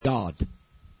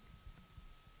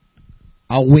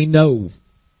All we know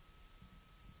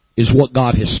is what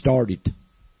God has started.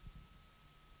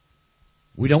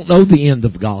 We don't know the end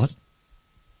of God.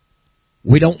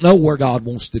 We don't know where God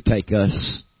wants to take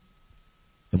us.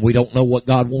 And we don't know what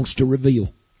God wants to reveal.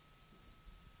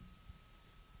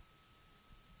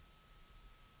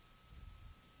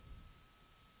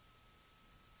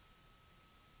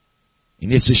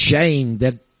 And it's a shame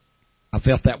that I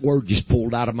felt that word just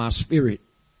pulled out of my spirit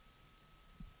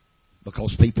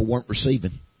because people weren't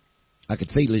receiving. I could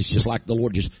feel it's just like the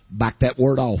Lord just backed that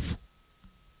word off.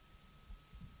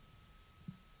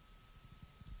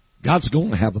 God's going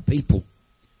to have a people,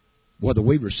 whether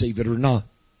we receive it or not.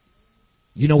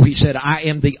 You know, He said, I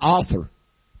am the author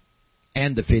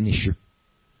and the finisher.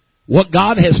 What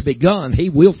God has begun, He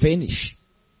will finish.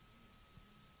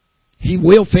 He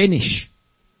will finish.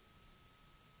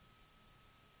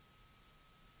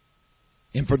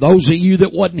 And for those of you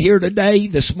that wasn't here today,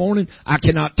 this morning, I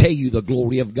cannot tell you the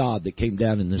glory of God that came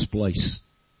down in this place.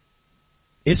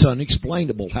 It's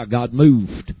unexplainable how God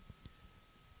moved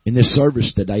in this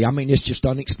service today. I mean, it's just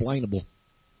unexplainable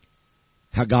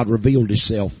how God revealed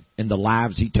Himself in the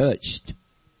lives He touched,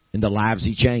 in the lives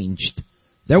He changed.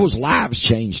 There was lives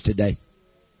changed today.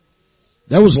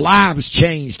 There was lives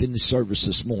changed in the service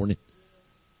this morning.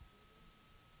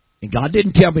 And God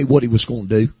didn't tell me what He was going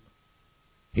to do.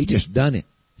 He just done it.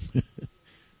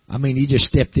 I mean, He just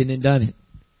stepped in and done it.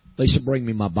 Lisa, bring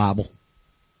me my Bible.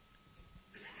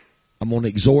 I'm going to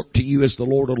exhort to you as the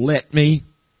Lord will let me.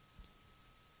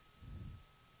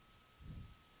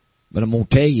 But I'm going to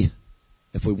tell you,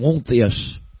 if we want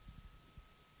this,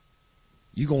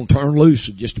 you're going to turn loose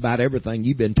of just about everything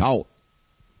you've been taught.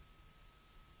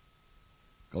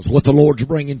 Because what the Lord's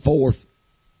bringing forth,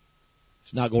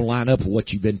 it's not going to line up with what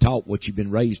you've been taught, what you've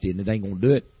been raised in. It ain't going to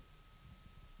do it.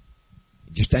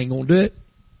 It just ain't going to do it.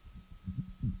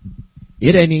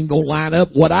 It ain't even going to line up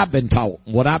what I've been taught,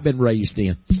 what I've been raised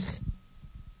in.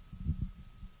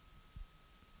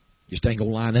 Just ain't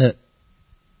going to line up.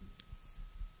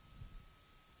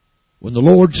 When the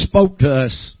Lord spoke to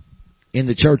us in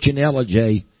the church in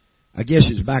LJ, I guess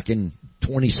it's back in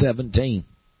 2017.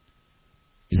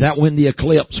 Is that when the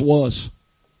eclipse was?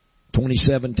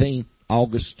 2017,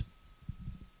 August.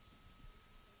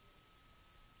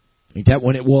 Ain't that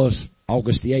when it was?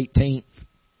 August the 18th.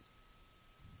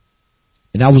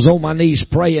 And I was on my knees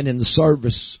praying in the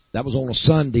service. That was on a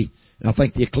Sunday. And I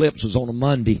think the eclipse was on a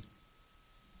Monday.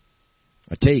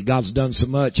 I tell you, God's done so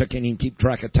much, I can't even keep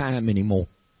track of time anymore.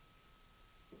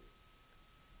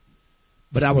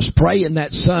 But I was praying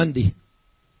that Sunday,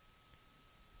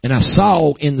 and I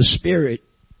saw in the Spirit,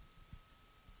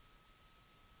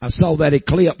 I saw that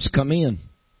eclipse come in.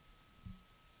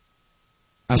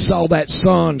 I saw that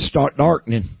sun start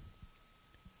darkening.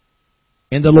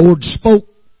 And the Lord spoke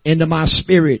into my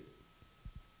spirit.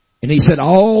 And He said,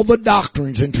 all the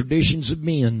doctrines and traditions of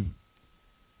men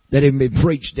that have been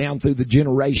preached down through the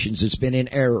generations, it's been in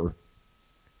error.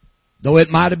 Though it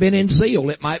might have been in zeal,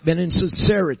 it might have been in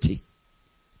sincerity.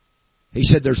 He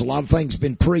said there's a lot of things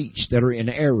been preached that are in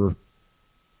error.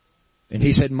 And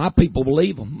He said, my people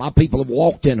believe them. My people have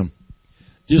walked in them.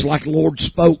 Just like the Lord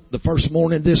spoke the first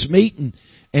morning of this meeting.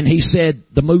 And He said,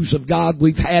 the moves of God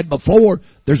we've had before,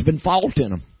 there's been fault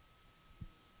in them.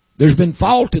 There's been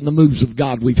fault in the moves of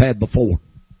God we've had before.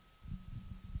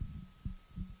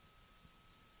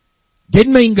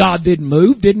 Didn't mean God didn't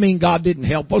move. Didn't mean God didn't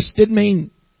help us. Didn't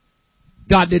mean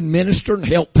God didn't minister and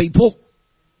help people.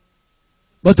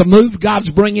 But the move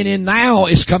God's bringing in now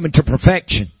is coming to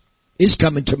perfection. It's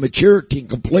coming to maturity and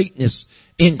completeness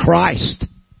in Christ.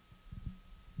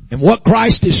 And what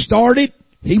Christ has started,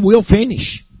 He will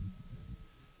finish.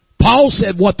 Paul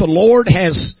said what the Lord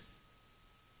has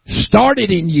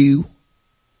started in you,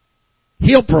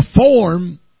 He'll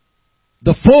perform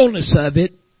the fullness of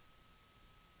it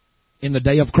in the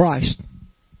day of Christ.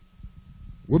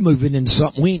 We're moving into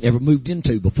something we ain't ever moved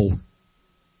into before.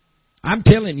 I'm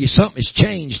telling you, something has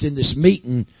changed in this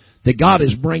meeting that God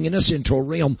is bringing us into a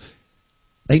realm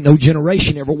ain't no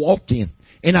generation ever walked in.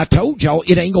 And I told y'all,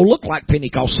 it ain't going to look like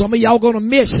Pentecost. Some of y'all going to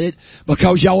miss it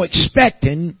because y'all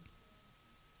expecting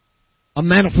a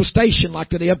manifestation like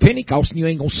the day of Pentecost, and you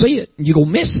ain't going to see it, and you're going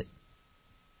to miss it.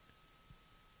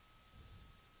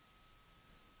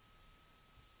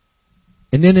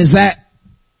 And then as that,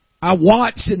 I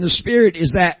watched in the Spirit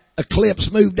as that eclipse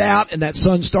moved out and that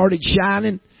sun started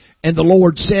shining, and the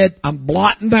Lord said, I'm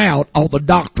blotting out all the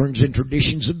doctrines and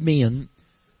traditions of men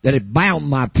that have bound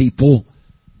my people.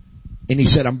 And He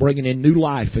said, I'm bringing in new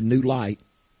life and new light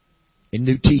and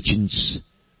new teachings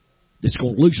that's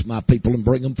going to loose my people and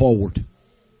bring them forward.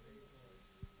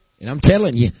 And I'm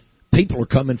telling you, people are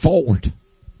coming forward.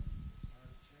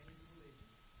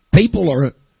 People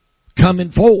are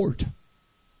coming forward.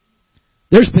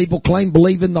 There's people claim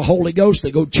believe in the Holy Ghost.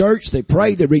 They go to church, they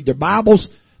pray, they read their Bibles,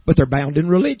 but they're bound in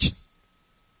religion.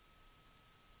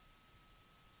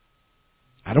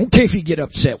 I don't care if you get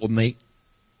upset with me.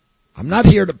 I'm not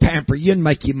here to pamper you and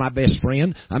make you my best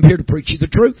friend. I'm here to preach you the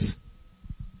truth.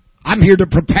 I'm here to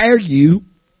prepare you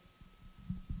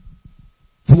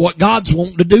for what God's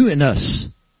wanting to do in us.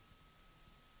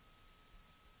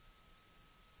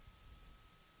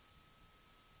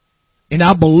 And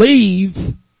I believe,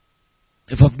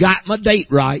 if I've got my date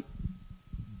right,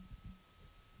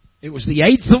 it was the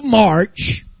 8th of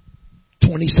March,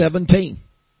 2017.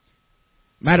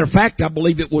 Matter of fact, I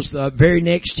believe it was the very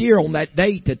next year on that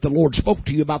date that the Lord spoke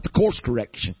to you about the course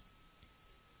correction.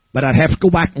 But I'd have to go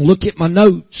back and look at my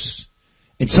notes.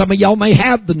 And some of y'all may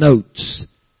have the notes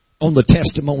on the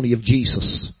testimony of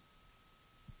Jesus.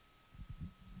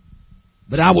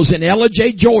 But I was in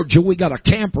Ellijay, Georgia. We got a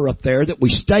camper up there that we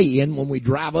stay in when we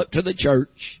drive up to the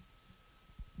church.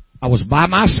 I was by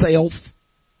myself.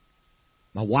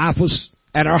 My wife was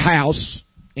at our house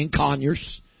in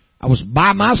Conyers. I was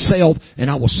by myself and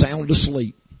I was sound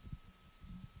asleep.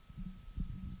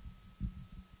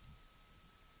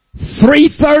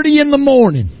 3:30 in the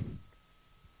morning,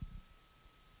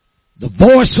 the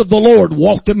voice of the Lord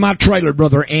walked in my trailer,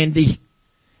 Brother Andy,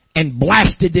 and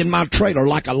blasted in my trailer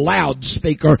like a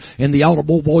loudspeaker in the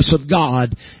audible voice of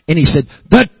God. And he said,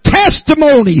 the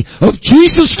testimony of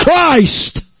Jesus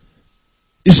Christ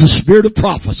is the spirit of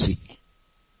prophecy.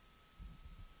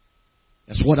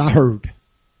 That's what I heard.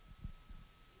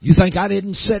 You think I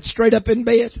didn't sit straight up in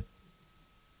bed?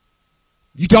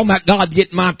 You talking about God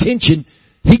getting my attention?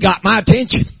 He got my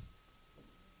attention.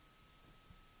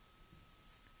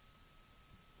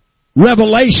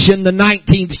 Revelation, the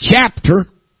 19th chapter.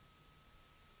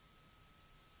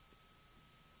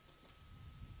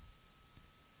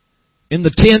 In the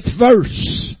 10th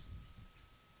verse.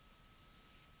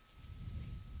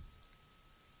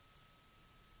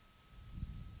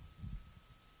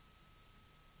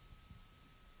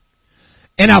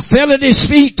 And I fell at his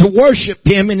feet to worship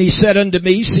him, and he said unto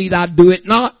me, see thou do it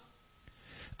not.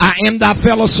 I am thy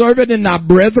fellow servant and thy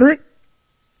brethren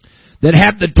that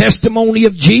have the testimony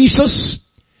of Jesus.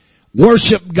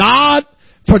 Worship God,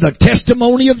 for the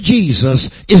testimony of Jesus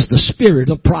is the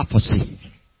spirit of prophecy.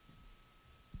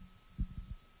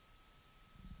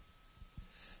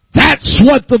 That's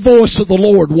what the voice of the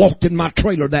Lord walked in my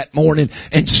trailer that morning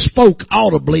and spoke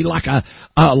audibly like a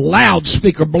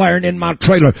loudspeaker blaring in my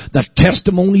trailer. The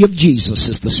testimony of Jesus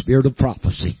is the spirit of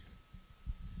prophecy.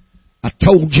 I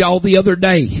told y'all the other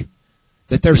day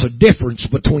that there's a difference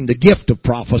between the gift of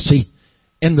prophecy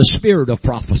and the spirit of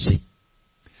prophecy.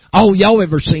 All y'all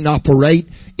ever seen operate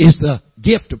is the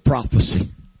gift of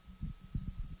prophecy.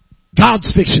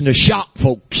 God's fixing to shock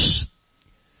folks.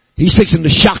 He's fixing to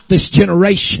shock this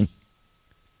generation.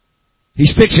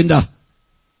 He's fixing to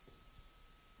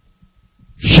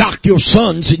shock your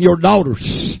sons and your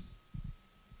daughters.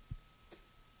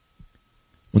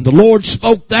 When the Lord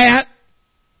spoke that,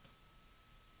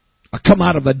 I come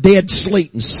out of a dead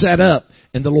sleep and sat up,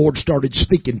 and the Lord started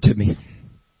speaking to me.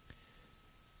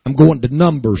 I'm going to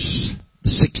Numbers, the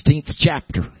 16th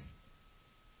chapter.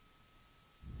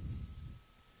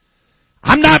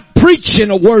 I'm not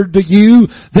preaching a word to you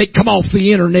that come off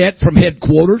the internet from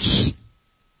headquarters.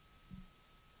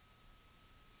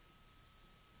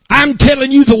 I'm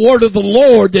telling you the word of the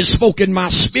Lord that spoke in my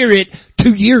spirit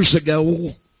 2 years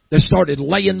ago that started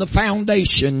laying the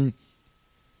foundation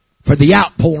for the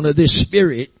outpouring of this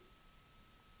spirit.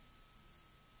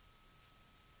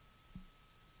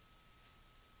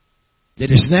 That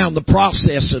is now in the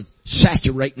process of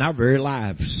saturating our very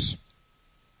lives.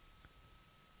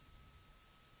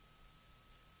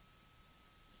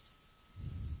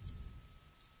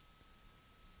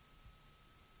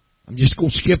 I'm just going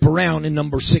to skip around in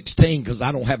number 16 because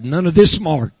I don't have none of this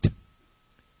marked.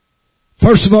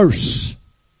 First verse.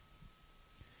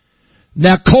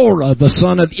 Now Korah, the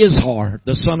son of Izhar,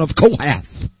 the son of Kohath,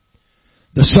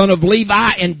 the son of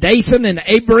Levi, and Dathan and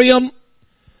Abiram,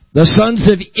 the sons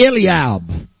of Eliab,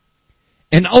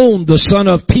 and On, the son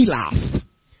of Peleth,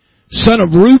 son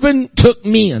of Reuben, took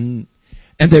men.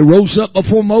 And they rose up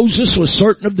before Moses with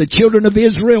certain of the children of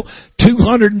Israel,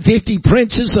 250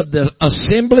 princes of the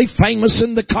assembly, famous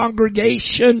in the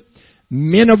congregation,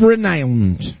 men of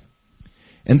renown.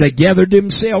 And they gathered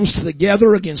themselves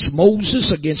together against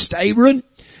Moses, against Aaron,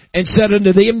 and said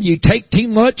unto them, Ye take too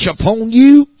much upon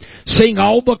you, seeing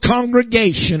all the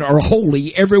congregation are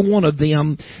holy, every one of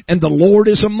them, and the Lord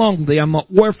is among them.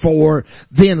 Wherefore,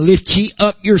 then lift ye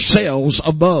up yourselves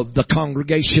above the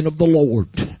congregation of the Lord.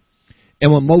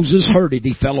 And when Moses heard it,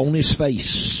 he fell on his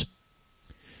face.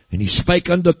 And he spake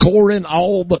unto Korah and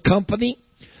all the company,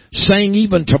 saying,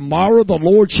 even tomorrow the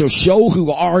Lord shall show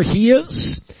who are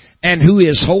his, and who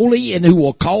is holy, and who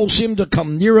will cause him to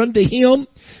come near unto him.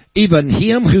 Even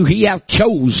him who he hath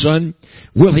chosen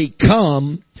will he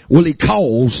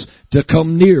cause to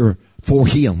come near for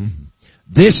him.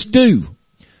 This do.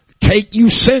 Take you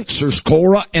censers,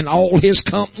 Korah, and all his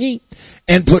company,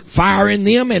 and put fire in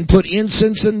them, and put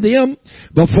incense in them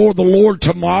before the Lord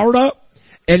tomorrow.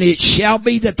 And it shall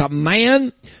be that the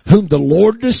man whom the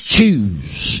Lord doth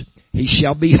choose, he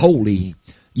shall be holy.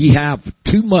 Ye have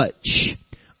too much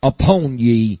upon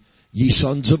ye, ye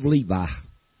sons of Levi.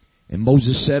 And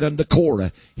Moses said unto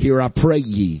Korah, hear I pray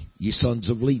ye, ye sons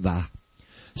of Levi,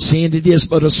 seeing it is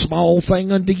but a small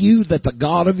thing unto you that the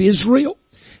God of Israel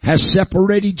has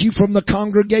separated you from the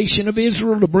congregation of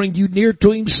Israel to bring you near to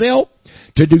himself,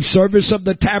 to do service of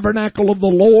the tabernacle of the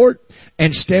Lord,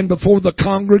 and stand before the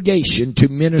congregation to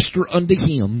minister unto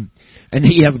him. And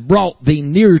he hath brought thee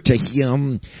near to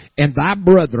him, and thy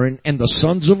brethren, and the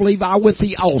sons of Levi with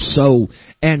thee also,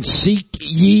 and seek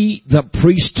ye the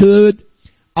priesthood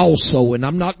also. And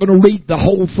I'm not going to read the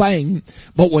whole thing,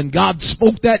 but when God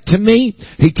spoke that to me,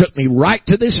 he took me right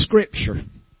to this scripture.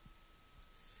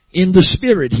 In the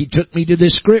Spirit, he took me to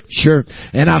this scripture,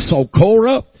 and I saw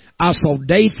Korah, I saw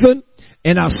Dathan,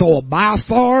 and I saw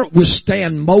Abiathar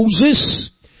withstand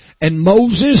Moses, and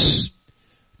Moses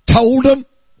told them,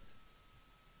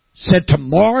 said,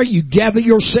 tomorrow you gather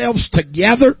yourselves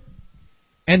together,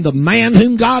 and the man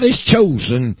whom God has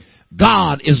chosen,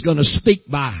 God is going to speak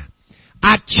by.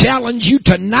 I challenge you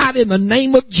tonight in the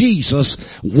name of Jesus,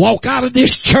 walk out of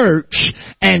this church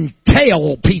and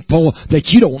tell people that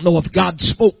you don't know if God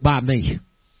spoke by me.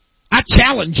 I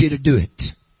challenge you to do it.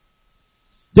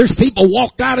 There's people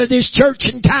walked out of this church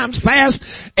in times past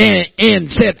and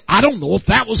said, I don't know if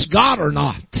that was God or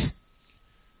not.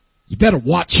 You better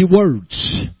watch your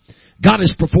words. God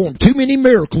has performed too many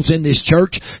miracles in this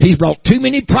church. He's brought too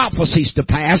many prophecies to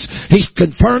pass. He's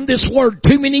confirmed this word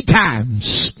too many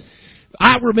times.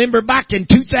 I remember back in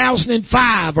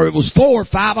 2005, or it was 4 or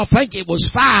 5, I think it was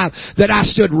 5, that I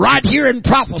stood right here and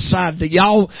prophesied to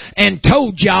y'all and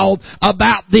told y'all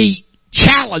about the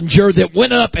Challenger that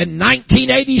went up in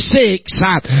 1986,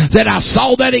 that I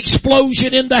saw that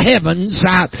explosion in the heavens,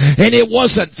 and it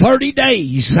wasn't 30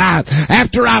 days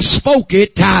after I spoke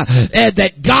it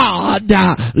that God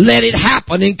let it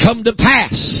happen and come to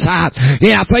pass. I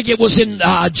think it was in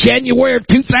January of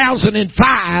 2005.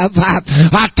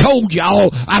 I told y'all,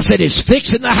 I said, it's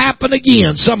fixing to happen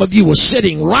again. Some of you were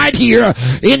sitting right here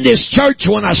in this church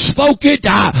when I spoke it,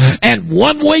 and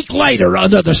 1 week later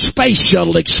another space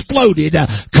shuttle exploded,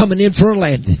 coming in for a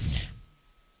landing.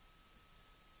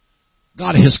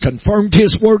 God has confirmed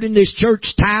his word in this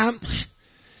church time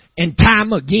and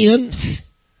time again.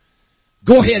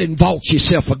 Go ahead and vault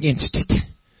yourself against it.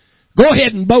 Go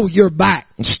ahead and bow your back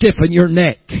and stiffen your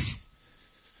neck,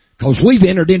 because we've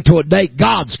entered into a day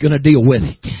God's going to deal with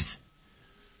it.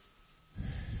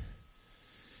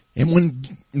 And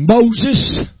when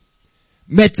Moses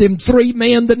met them 3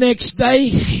 men the next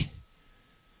day,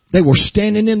 they were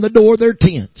standing in the door of their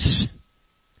tents.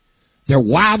 Their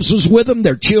wives was with them.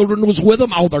 Their children was with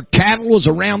them. All their cattle was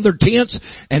around their tents.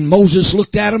 And Moses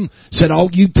looked at them, said, all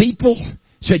you people,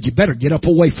 said, you better get up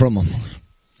away from them.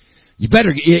 You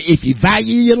better, if you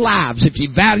value your lives, if you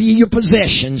value your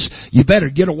possessions, you better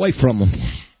get away from them.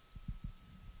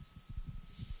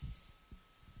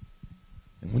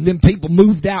 And when them people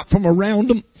moved out from around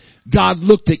them, God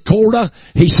looked at Korah.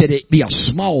 He said, it'd be a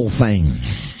small thing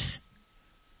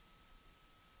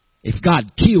if God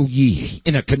kill ye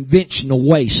in a conventional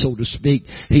way, so to speak.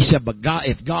 He said, but God,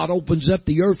 if God opens up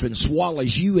the earth and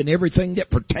swallows you and everything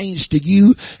that pertains to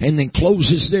you, and then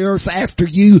closes the earth after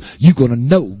you, you're going to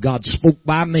know God spoke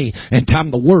by me. And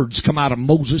time the words come out of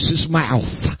Moses' mouth,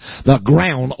 the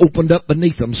ground opened up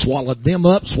beneath them, swallowed them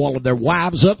up, swallowed their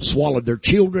wives up, swallowed their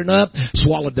children up,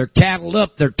 swallowed their cattle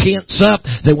up, their tents up.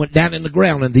 They went down in the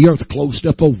ground and the earth closed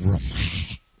up over them.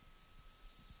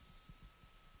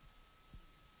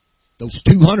 Those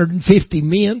 250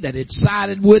 men that had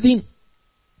sided with him,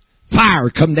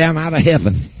 fire come down out of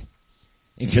heaven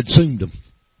and consumed them.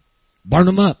 Burn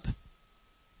them up.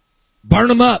 Burn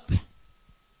them up.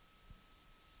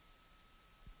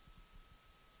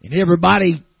 And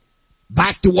everybody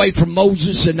backed away from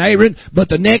Moses and Aaron, but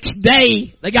the next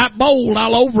day they got bold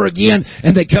all over again,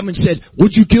 and they come and said,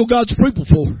 what'd you kill God's people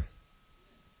for?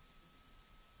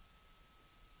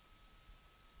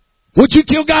 What'd you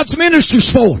kill God's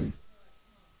ministers for?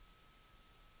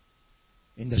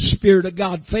 And the Spirit of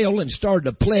God fell and started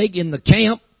a plague in the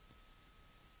camp.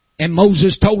 And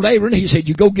Moses told Aaron, he said,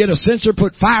 you go get a censer,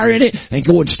 put fire in it, and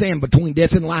go and stand between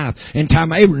death and life. And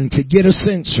time Aaron could get a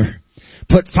censer,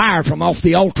 put fire from off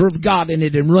the altar of God in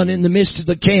it, and run in the midst of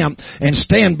the camp and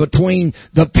stand between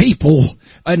the people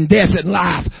and death and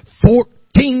life.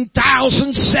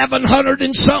 14,700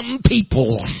 and something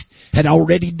people had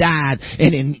already died.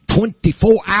 And in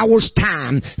 24 hours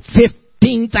time,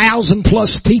 15,000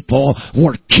 plus people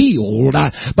were killed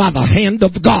by the hand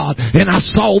of God. And I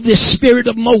saw this spirit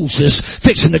of Moses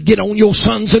fixing to get on your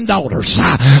sons and daughters.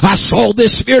 I saw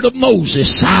this spirit of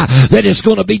Moses that is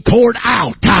going to be poured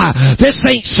out. This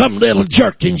ain't some little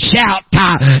jerk and shout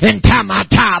and time I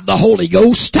tied the Holy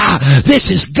Ghost.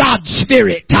 This is God's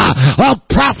spirit of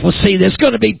prophecy that's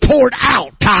going to be poured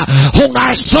out on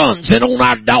our sons and on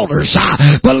our daughters.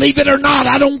 Believe it or not,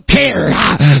 I don't care.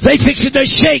 They fixing to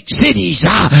shake cities.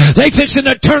 They fixing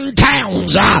to turn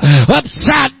towns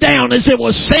upside down, as it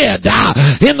was said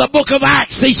in the book of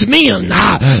Acts. These men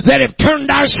that have turned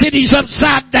our cities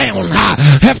upside down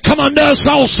have come unto us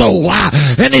also,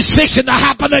 and it's fixing to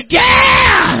happen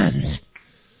again.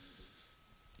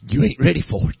 You ain't ready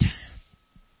for it.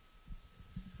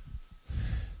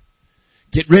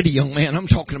 Get ready, young man. I'm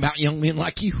talking about young men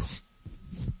like you.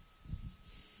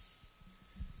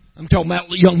 I'm talking about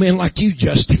young men like you,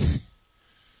 Justin.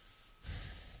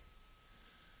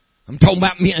 I'm talking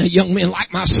about young men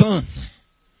like my son.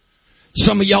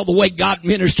 Some of y'all, the way God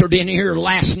ministered in here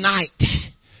last night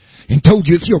and told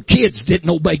you if your kids didn't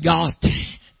obey God,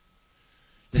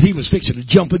 that He was fixing to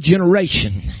jump a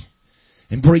generation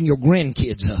and bring your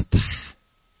grandkids up.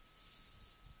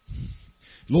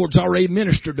 Lord's already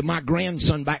ministered to my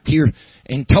grandson back here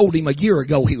and told him a year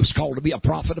ago he was called to be a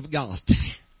prophet of God.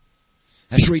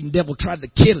 That's the reason the devil tried to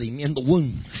kill him in the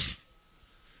womb.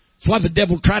 That's why the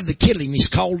devil tried to kill him. He's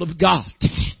called of God.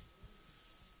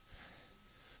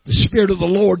 The Spirit of the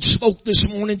Lord spoke this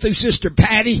morning through Sister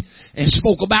Patty and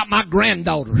spoke about my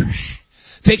granddaughter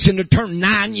fixing to turn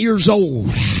 9 years old.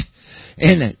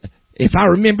 And if I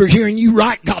remember hearing you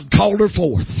right, God called her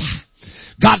forth.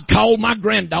 God called my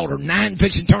granddaughter,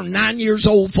 fixing to turn 9 years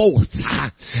old, forth.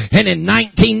 And in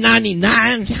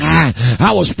 1999,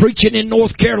 I was preaching in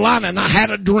North Carolina and I had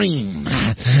a dream.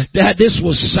 This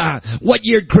was, what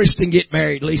year did Kristen get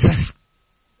married, Lisa?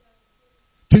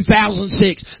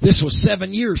 2006. This was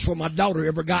 7 years before my daughter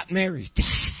ever got married.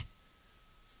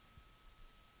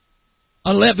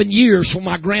 11 years before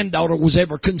my granddaughter was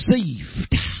ever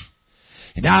conceived.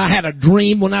 And I had a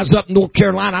dream when I was up in North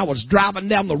Carolina. I was driving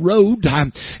down the road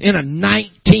in a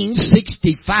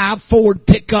 1965 Ford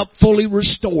pickup, fully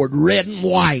restored, red and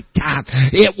white.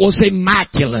 It was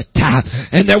immaculate.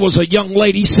 And there was a young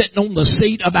lady sitting on the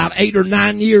seat, about 8 or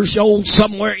 9 years old,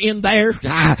 somewhere in there,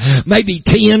 maybe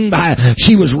 10.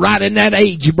 She was right in that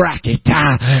age bracket.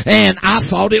 And I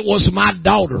thought it was my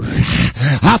daughter.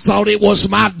 I thought it was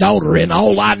my daughter, and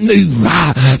all I knew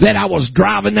that I was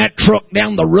driving that truck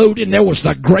down the road, and there was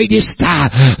the greatest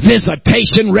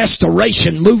visitation,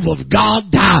 restoration move of God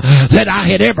that I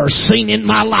had ever seen in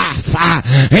my life.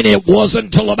 And it wasn't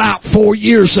until about 4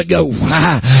 years ago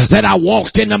that I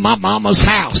walked into my mama's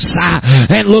house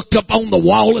and looked up on the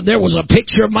wall, and there was a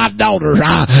picture of my daughter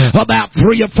about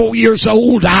 3 or 4 years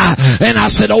old. And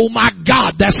I said, oh my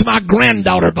God, that's my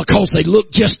granddaughter, because they look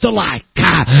just alike.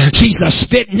 She's a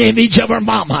spitting image of her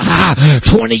mama.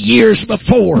 20 years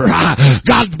before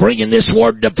God's bringing this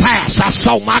word to pass, I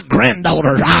saw my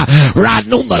granddaughter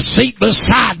riding on the seat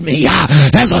beside me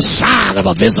as a sign of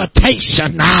a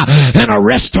visitation and a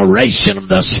restoration of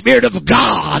the Spirit of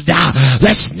God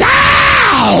that's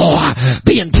now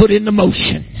being put into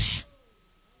motion.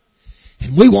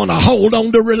 And we want to hold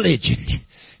on to religion.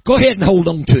 Go ahead and hold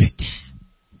on to it.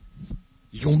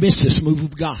 You're going to miss this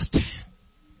move of God.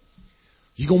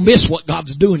 You're going to miss what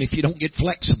God's doing if you don't get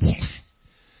flexible.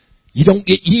 You don't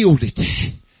get yielded.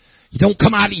 You don't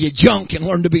come out of your junk and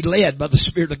learn to be led by the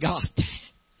Spirit of God.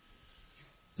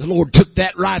 The Lord took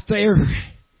that right there.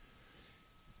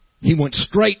 He went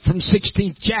straight from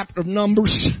 16th chapter of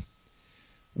Numbers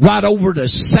right over to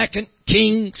 2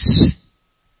 Kings.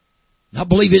 I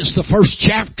believe it's the first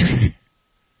chapter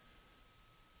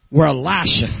where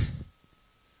Elijah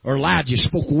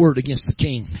spoke a word against the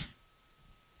king.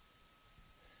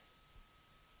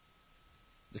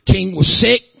 The king was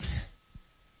sick.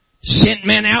 Sent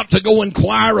men out to go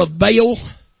inquire of Baal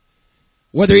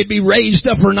whether he'd be raised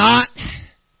up or not.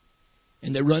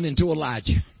 And they run into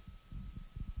Elijah.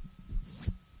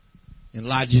 And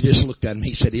Elijah just looked at him.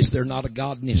 He said, is there not a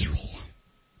God in Israel?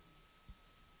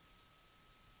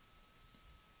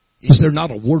 Is there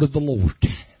not a word of the Lord?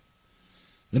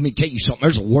 Let me tell you something.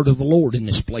 There's a word of the Lord in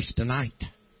this place tonight.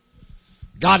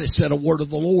 God has said a word of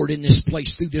the Lord in this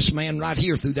place through this man right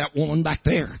here, through that woman back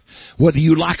there. Whether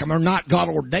you like them or not, God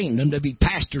ordained them to be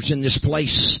pastors in this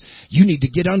place. You need to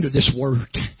get under this word,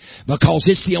 because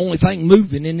it's the only thing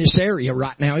moving in this area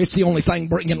right now. It's the only thing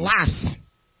bringing life.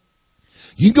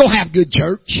 You can go have good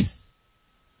church,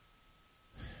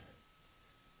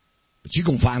 but you're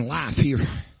going to find life here.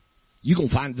 You're going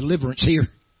to find deliverance here.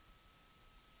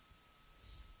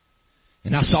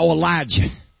 And I saw Elijah.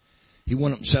 He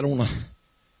went up and sat on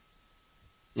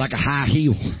like a high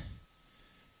hill.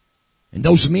 And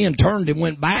those men turned and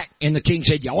went back, and the king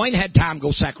said, y'all ain't had time to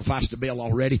go sacrifice to Baal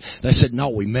already. They said, no,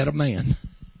 we met a man.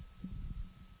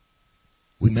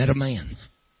 We met a man.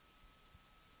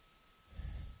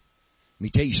 Let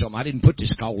me tell you something. I didn't put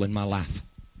this call in my life.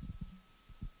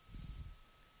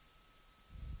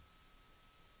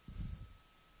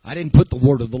 I didn't put the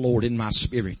word of the Lord in my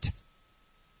spirit.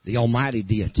 The Almighty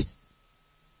did.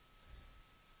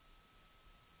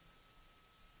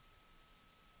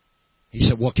 He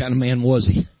said, what kind of man was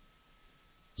he?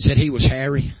 He said he was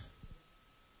hairy,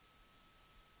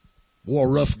 wore a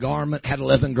rough garment, had a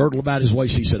leathern girdle about his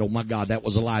waist. He said, oh my God, that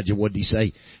was Elijah. What did he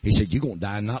say? He said, you're going to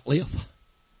die and not live.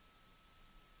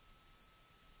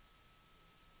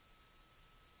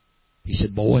 He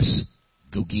said, boys,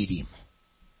 go get him.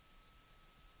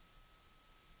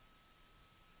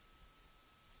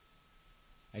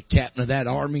 The captain of that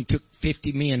army took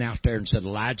 50 men out there and said,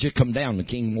 Elijah, come down. The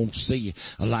king wants to see you.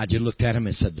 Elijah looked at him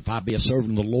and said, if I be a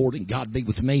servant of the Lord and God be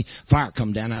with me, fire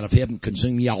come down out of heaven,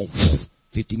 consume y'all.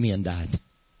 50 men died.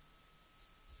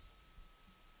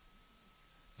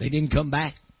 They didn't come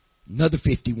back. Another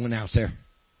 50 went out there.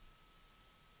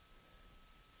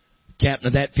 The captain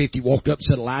of that 50 walked up and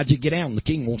said, Elijah, get down. The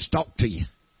king wants to talk to you.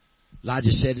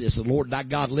 Elijah said, as the Lord thy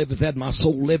God liveth, that my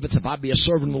soul liveth, if I be a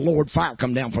servant of the Lord, fire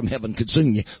come down from heaven,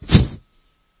 consume you.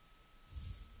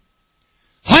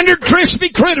 100 crispy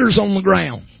critters on the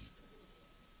ground.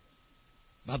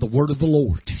 By the word of the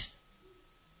Lord.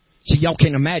 See, y'all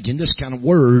can't imagine this kind of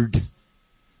word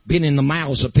being in the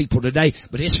mouths of people today,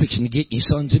 but it's fixing to get you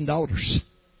sons and daughters.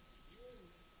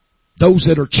 Those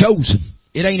that are chosen.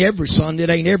 It ain't every son, it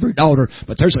ain't every daughter,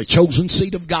 but there's a chosen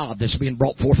seed of God that's being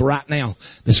brought forth right now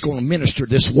that's going to minister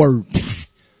this word.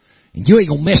 And you ain't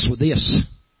going to mess with this.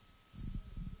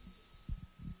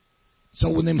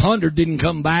 So when them 100 didn't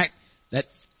come back, that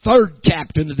third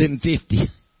captain of them 50,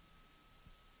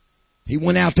 he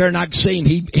went out there and I could see him.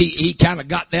 He kind of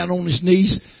got down on his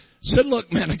knees, said,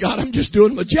 look, man of God, I'm just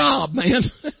doing my job, man.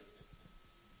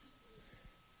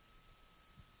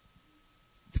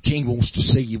 The king wants to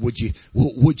see you. Would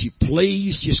you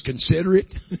please just consider it?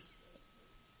 The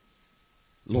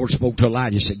Lord spoke to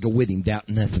Elijah and said, go with him, doubt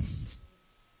nothing.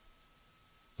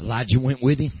 Elijah went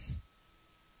with him.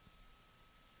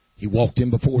 He walked in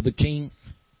before the king.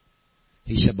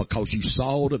 He said, because you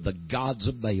sought of the gods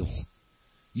of Baal.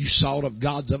 You sought of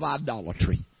gods of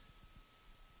idolatry.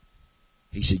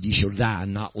 He said, you shall die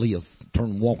and not live.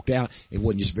 Turned and walked out. It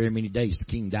wasn't just very many days.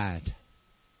 The king died.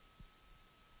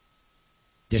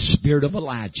 This spirit of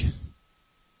Elijah,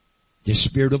 this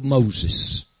spirit of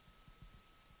Moses,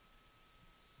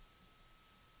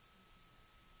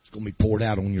 it's going to be poured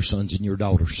out on your sons and your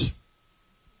daughters.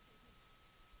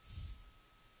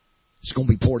 It's going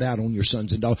to be poured out on your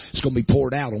sons and daughters. It's going to be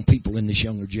poured out on people in this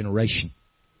younger generation.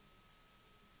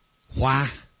 Why?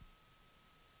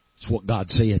 It's what God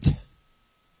said.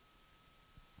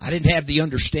 I didn't have the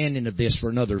understanding of this for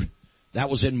another. That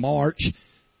was in March,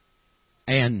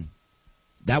 and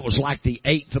that was like the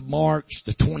 8th of March,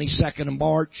 the 22nd of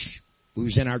March. We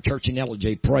was in our church in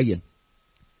LJ praying. It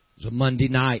was a Monday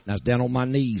night, and I was down on my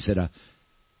knees at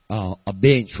a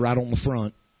bench right on the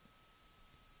front.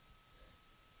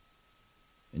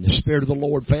 And the Spirit of the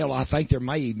Lord fell. I think there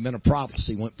may have even been a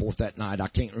prophecy went forth that night. I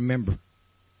can't remember.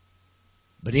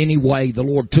 But anyway, the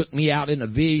Lord took me out in a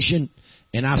vision,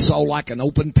 and I saw like an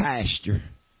open pasture.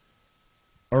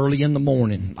 Early in the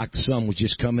morning, like the sun was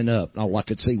just coming up. And all I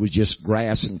could see was just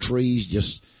grass and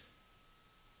trees.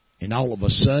 And all of a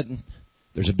sudden,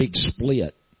 there's a big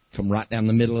split from right down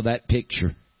the middle of that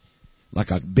picture.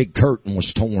 Like a big curtain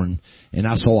was torn. And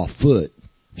I saw a foot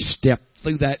step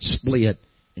through that split.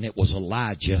 And it was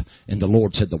Elijah. And the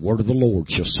Lord said, the word of the Lord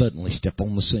shall suddenly step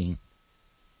on the scene.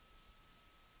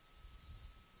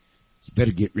 You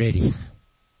better get ready. You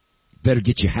better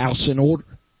get your house in order.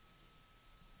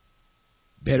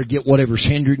 Better get whatever's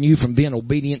hindering you from being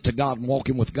obedient to God and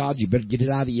walking with God. You better get it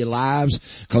out of your lives,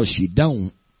 because if you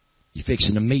don't, you're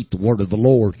fixing to meet the word of the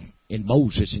Lord in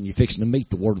Moses, and you're fixing to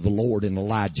meet the word of the Lord in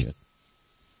Elijah.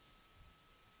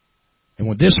 And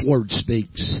when this word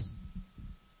speaks,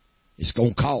 it's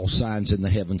going to cause signs in the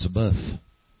heavens above.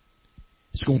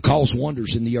 It's going to cause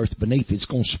wonders in the earth beneath. It's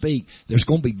going to speak. There's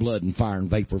going to be blood and fire and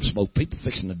vapor of smoke. People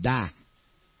fixing to die.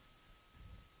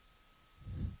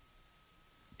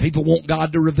 People want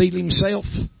God to reveal Himself.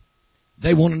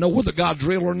 They want to know whether God's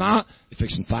real or not. They're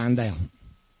fixing to find out.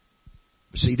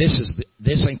 But see, this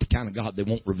ain't the kind of God they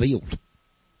want revealed.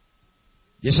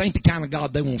 This ain't the kind of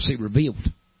God they want to see revealed.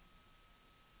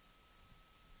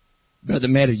 Brother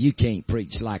Meadow, you can't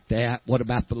preach like that. What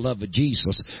about the love of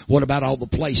Jesus? What about all the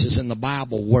places in the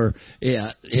Bible where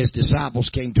His disciples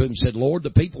came to Him and said, Lord,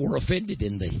 the people were offended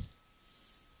in Thee?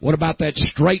 What about that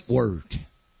straight word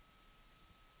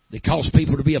that caused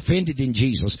people to be offended in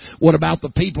Jesus? What about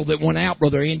the people that went out,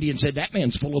 Brother Andy, and said, that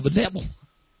man's full of the devil?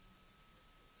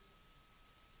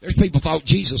 There's people thought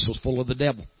Jesus was full of the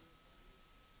devil.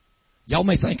 Y'all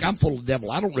may think I'm full of the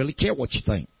devil. I don't really care what you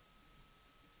think.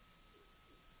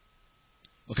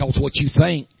 Because what you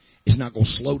think is not going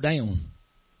to slow down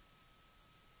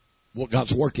what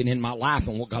God's working in my life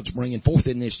and what God's bringing forth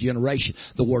in this generation.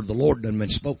 The word of the Lord done been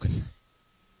spoken.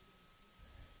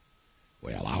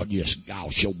 Well,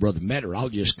 I'll show Brother Metter. I'll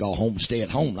just go home, stay at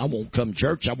home. I won't come to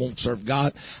church. I won't serve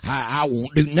God. I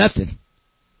won't do nothing.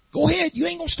 Go ahead. You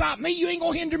ain't going to stop me. You ain't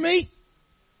going to hinder me.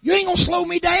 You ain't going to slow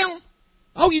me down.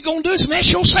 All you're going to do is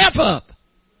mess yourself up.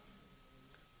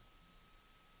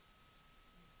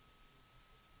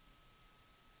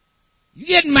 You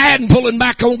getting mad and pulling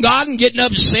back on God and getting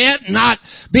upset and not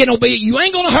being obedient, you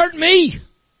ain't going to hurt me.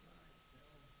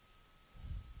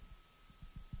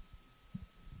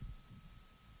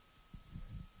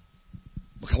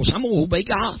 Because I'm going to obey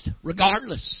God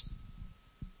regardless.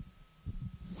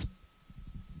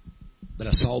 But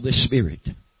I saw this Spirit.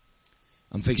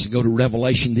 I'm fixing to go to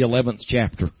Revelation, the 11th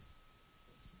chapter.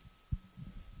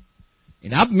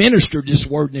 And I've ministered this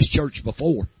word in this church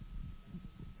before.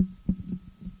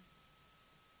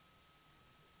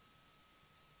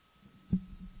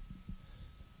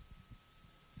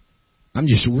 I'm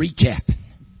just recapping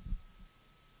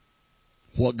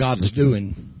what God's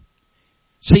doing.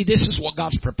 See, this is what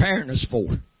God's preparing us for.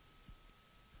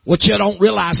 What you don't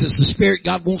realize is the Spirit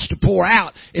God wants to pour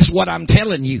out is what I'm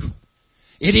telling you.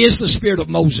 It is the Spirit of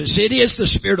Moses. It is the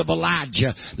Spirit of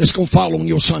Elijah that's going to fall on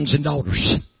your sons and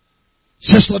daughters.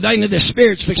 Sister LaDana, the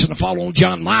Spirit's fixing to fall on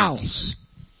John Miles.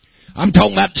 I'm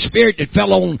talking about the Spirit that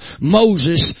fell on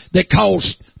Moses that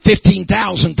caused 15,000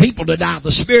 people to die. The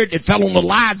Spirit that fell on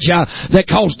Elijah that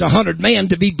caused 100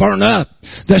 men to be burned up.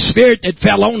 The Spirit that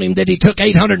fell on him that he took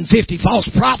 850 false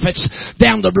prophets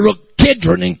down the brook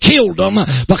Kidron and killed them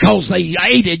because they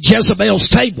ate at Jezebel's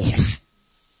table.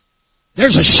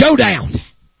 There's a showdown.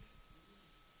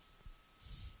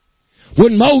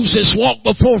 When Moses walked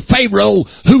before Pharaoh,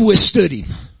 who withstood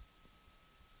him?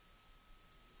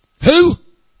 Who?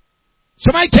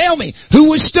 Somebody tell me, who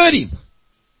withstood him?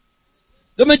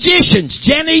 The magicians,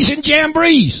 Jannes and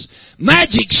Jambres,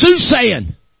 magic,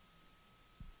 soothsaying.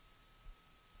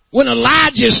 When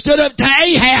Elijah stood up to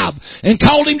Ahab and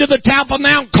called him to the top of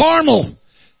Mount Carmel,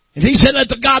 and he said, let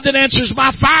the God that answers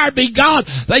by fire be God.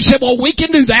 They said, well, we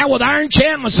can do that with our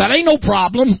enchantments. That ain't no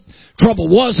problem. Trouble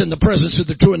was, in the presence of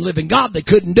the true and living God, they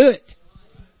couldn't do it.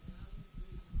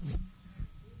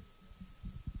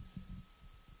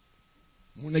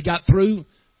 When they got through,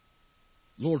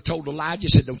 the Lord told Elijah,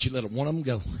 said, don't you let one of them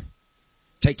go.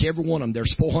 Take every one of them.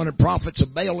 There's 400 prophets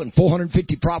of Baal and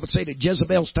 450 prophets ate at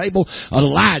Jezebel's table.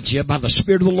 Elijah, by the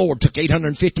Spirit of the Lord, took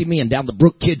 850 men down the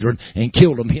brook Kidron and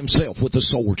killed them himself with a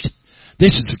sword.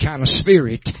 This is the kind of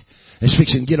Spirit that's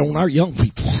fixing to get on our young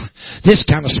people. This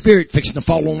kind of Spirit fixing to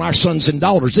fall on our sons and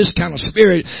daughters. This kind of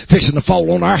Spirit fixing to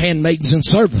fall on our handmaidens and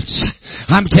servants.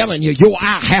 I'm telling you, your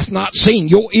eye hath not seen,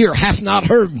 your ear hath not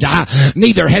heard,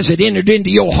 neither has it entered into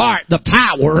your heart the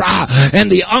power and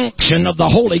the unction of the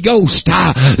Holy Ghost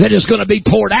that is going to be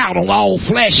poured out on all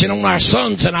flesh and on our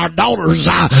sons and our daughters,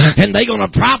 and they're going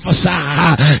to prophesy.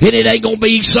 And it ain't going to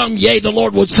be some, yea, the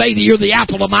Lord would say to you, the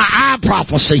apple of my eye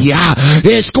prophecy.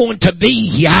 It's going to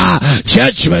be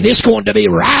judgment. It's going to be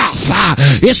wrath.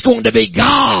 It's going to be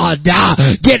God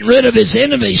getting rid of His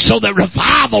enemies so that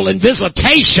revival and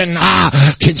visitation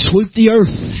can sweep the earth.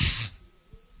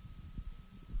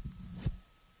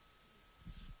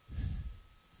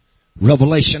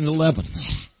 Revelation 11.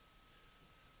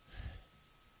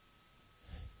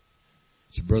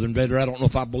 So, brother and brother, I don't know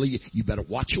if I believe you. You better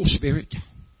watch your spirit.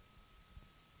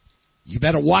 You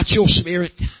better watch your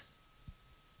spirit.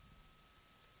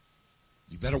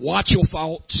 You better watch your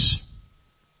thoughts.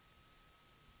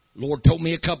 The Lord told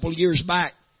me a couple of years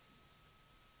back.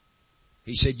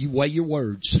 He said, you weigh your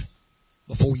words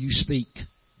before you speak.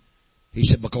 He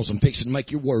said, because I'm fixing to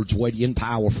make your words weighty and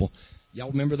powerful.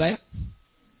 Y'all remember that?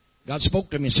 God spoke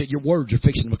to me and said, your words are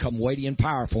fixing to become weighty and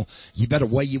powerful. You better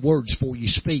weigh your words before you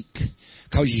speak.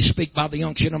 Because you speak by the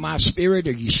unction of my Spirit,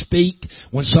 or you speak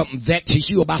when something vexes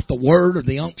you about the Word or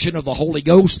the unction of the Holy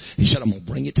Ghost. He said, I'm going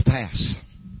to bring it to pass.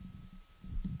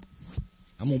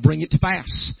 I'm going to bring it to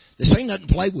pass. This ain't nothing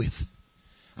to play with.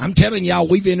 I'm telling y'all,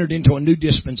 we've entered into a new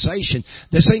dispensation.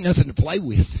 This ain't nothing to play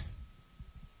with.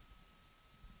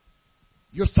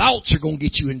 Your thoughts are going to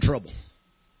get you in trouble.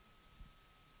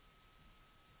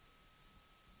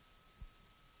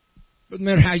 Doesn't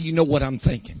matter how you know what I'm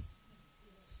thinking.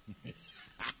 Did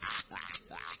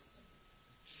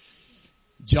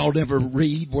y'all ever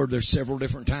read where there's several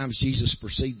different times Jesus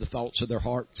perceived the thoughts of their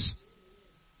hearts?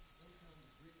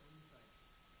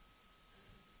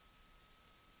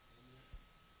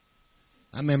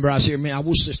 I remember I was here, I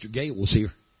wish Sister Gail was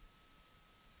here.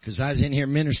 Because I was in here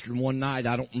ministering one night.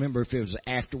 I don't remember if it was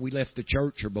after we left the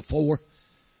church or before.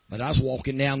 But I was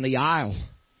walking down the aisle.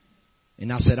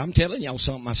 And I said, I'm telling y'all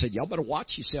something. I said, y'all better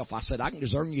watch yourself. I said, I can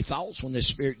discern your thoughts when this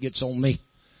spirit gets on me.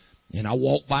 And I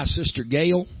walked by Sister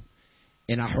Gail,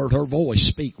 and I heard her voice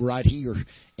speak right here.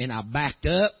 And I backed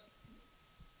up,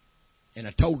 and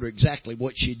I told her exactly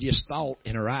what she just thought,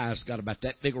 and her eyes got about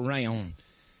that big around.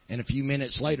 And a few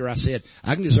minutes later, I said,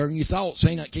 I can discern your thoughts.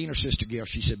 Ain't that keener, Sister Gail?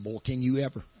 She said, boy, can you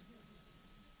ever?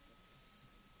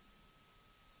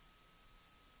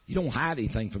 You don't hide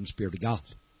anything from the Spirit of God.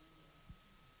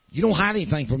 You don't hide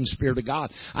anything from the Spirit of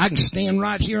God. I can stand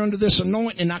right here under this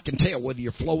anointing, and I can tell whether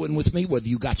you're flowing with me, whether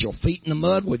you got your feet in the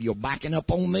mud, whether you're backing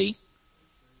up on me,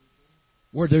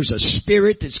 where there's a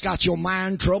spirit that's got your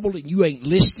mind troubled and you ain't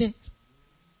listening.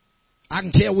 I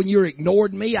can tell when you're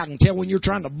ignoring me. I can tell when you're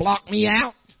trying to block me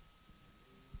out.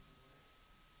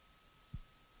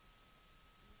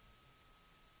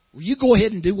 Well, you go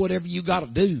ahead and do whatever you got to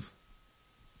do.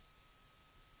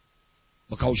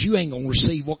 Because you ain't going to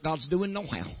receive what God's doing no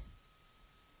how.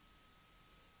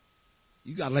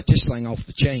 You got to let this thing off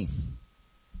the chain.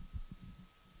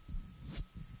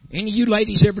 Any of you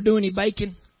ladies ever do any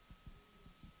baking?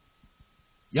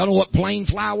 Y'all know what plain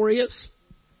flour is?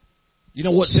 You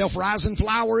know what self-rising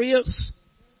flour is?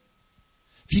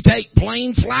 If you take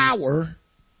plain flour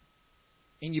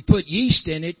and you put yeast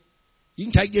in it, you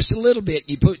can take just a little bit.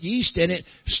 You put yeast in it,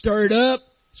 stir it up,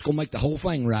 it's going to make the whole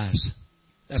thing rise.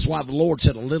 That's why the Lord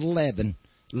said a little leaven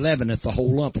leaveneth the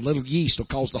whole lump. A little yeast will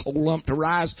cause the whole lump to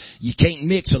rise. You can't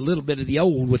mix a little bit of the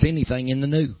old with anything in the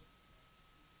new.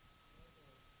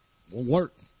 Won't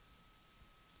work.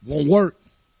 Won't work.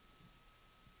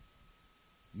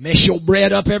 Mess your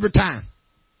bread up every time.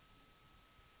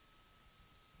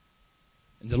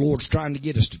 And the Lord's trying to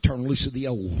get us to turn loose of the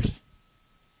old.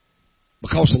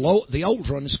 Because the old's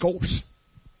run its course.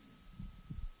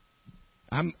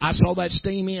 I saw that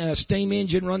steam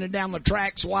engine running down the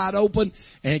tracks wide open,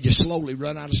 and it just slowly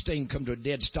run out of steam, come to a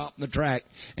dead stop in the track.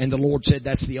 And the Lord said,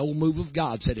 that's the old move of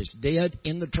God. Said, it's dead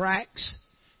in the tracks.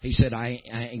 He said, I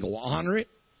ain't going to honor it.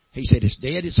 He said, it's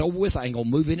dead, it's over with. I ain't going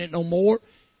to move in it no more.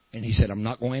 And he said, I'm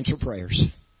not going to answer prayers.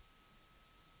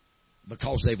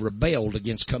 Because they've rebelled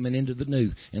against coming into the new.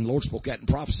 And the Lord spoke that in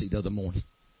prophecy the other morning.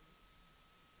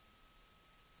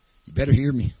 You better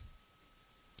hear me.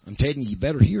 I'm telling you, you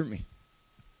better hear me.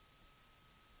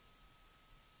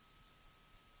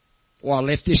 Well, I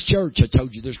left this church. I told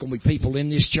you there's going to be people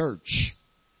in this church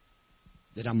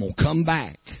that I'm going to come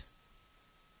back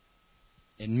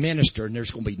and minister. And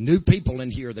there's going to be new people in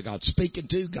here that God's speaking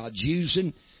to, God's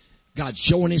using, God's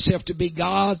showing Himself to be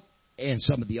God. And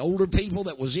some of the older people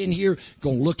that was in here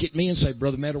going to look at me and say,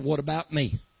 Brother Metter, what about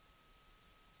me?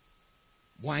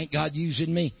 Why ain't God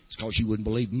using me? It's because you wouldn't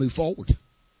believe and move forward.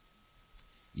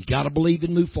 You got to believe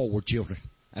and move forward, children.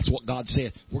 That's what God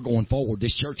said. We're going forward.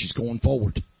 This church is going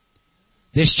forward.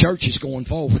 This church is going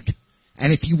forward.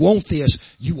 And if you want this,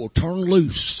 you will turn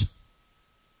loose.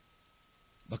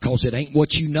 Because it ain't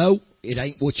what you know. It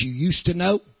ain't what you used to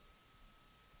know.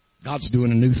 God's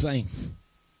doing a new thing.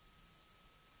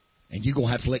 And you're going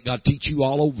to have to let God teach you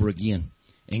all over again.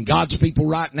 And God's people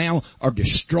right now are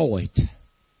destroyed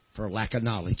for a lack of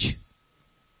knowledge.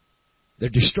 They're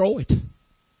destroyed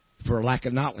for a lack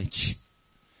of knowledge.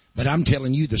 But I'm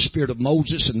telling you, the spirit of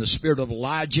Moses and the spirit of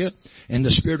Elijah and the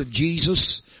spirit of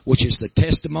Jesus, which is the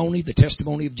testimony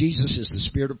of Jesus is the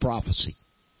spirit of prophecy.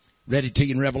 Read it to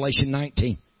you in Revelation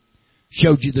 19.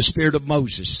 Showed you the spirit of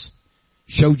Moses.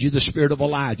 Showed you the spirit of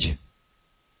Elijah.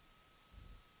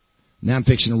 Now I'm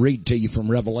fixing to read to you from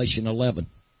Revelation 11.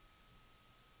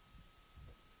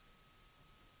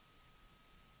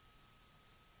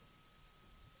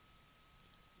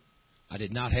 I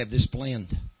did not have this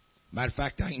planned. Matter of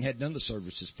fact, I ain't had none of the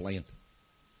services planned.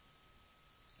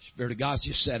 Spirit of God's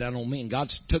just sat down on me, and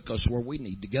God's took us where we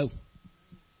need to go.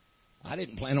 I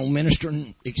didn't plan on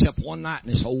ministering except one night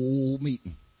in this whole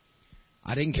meeting.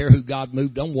 I didn't care who God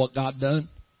moved on, what God done.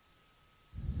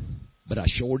 But I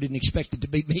sure didn't expect it to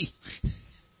be me.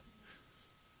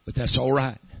 But that's all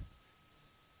right.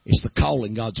 It's the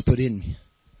calling God's put in me.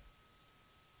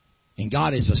 And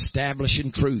God is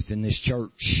establishing truth in this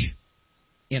church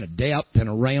in a depth and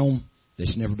a realm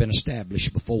that's never been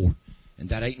established before. And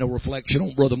that ain't no reflection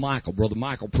on Brother Michael. Brother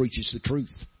Michael preaches the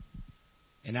truth.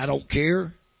 And I don't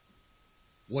care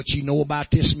what you know about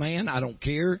this man. I don't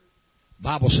care. The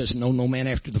Bible says, no man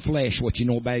after the flesh. What you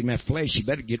know about him after the flesh, you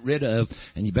better get rid of,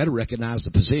 and you better recognize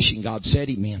the position God set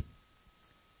him in.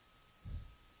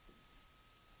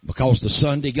 Because the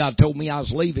Sunday God told me I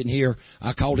was leaving here,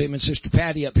 I called him and Sister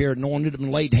Patty up here, anointed them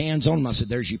and laid hands on them. I said,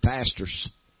 there's your pastors.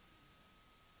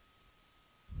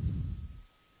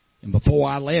 And before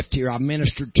I left here, I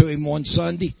ministered to him one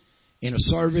Sunday in a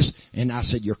service, and I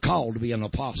said, you're called to be an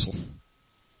apostle.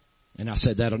 And I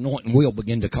said, that anointing will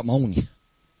begin to come on you.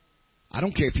 I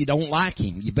don't care if you don't like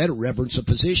him. You better reverence the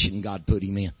position God put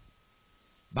him in.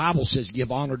 Bible says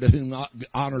give honor to whom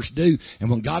honor's due.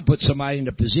 And when God puts somebody in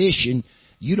a position,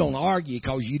 you don't argue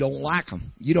because you don't like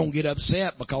them. You don't get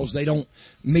upset because they don't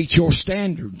meet your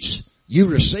standards. You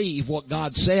receive what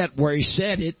God said where He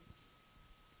said it.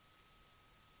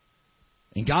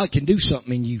 And God can do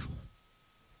something in you.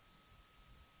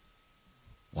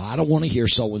 Well, I don't want to hear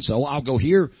so-and-so. I'll go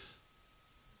hear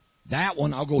that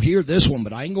one. I'll go hear this one,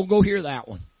 but I ain't going to go hear that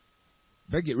one.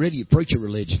 You better get rid of your preacher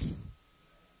religion.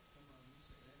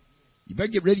 You better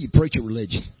get rid of your preacher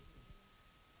religion.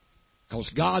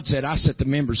 Because God said, I set the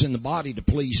members in the body to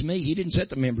please me. He didn't set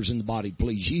the members in the body to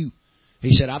please you.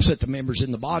 He said, I've set the members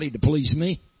in the body to please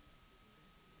me.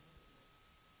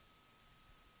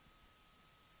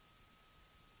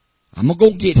 I'm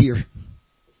going to get here.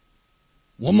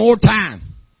 One more time.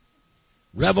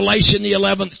 Revelation, the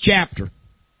 11th chapter.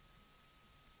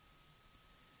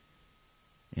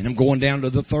 And I'm going down to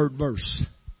the 3rd verse.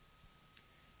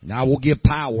 And I will give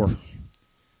power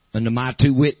unto my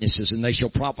 2 witnesses, and they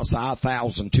shall prophesy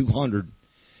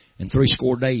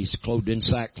 1,260 days, clothed in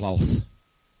sackcloth. And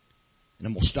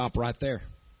I'm going to stop right there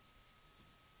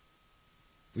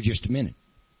for just a minute.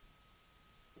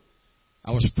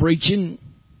 I was preaching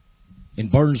in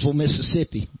Burnsville,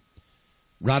 Mississippi,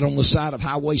 right on the side of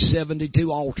Highway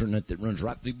 72 alternate that runs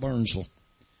right through Burnsville.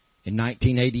 In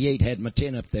 1988, had my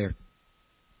tent up there.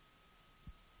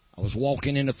 I was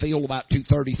walking in the field about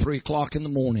 2:30, 3 o'clock in the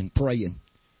morning praying.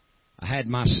 I had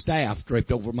my staff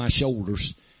draped over my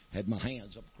shoulders, had my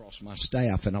hands up across my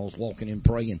staff, and I was walking in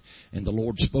praying. And the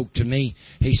Lord spoke to me.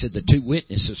 He said, the 2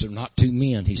 witnesses are not 2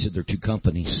 men. He said, they're 2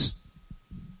 companies.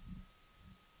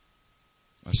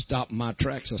 I stopped in my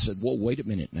tracks. I said, whoa, wait a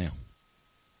minute now.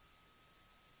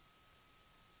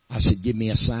 I said, give me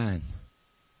a sign.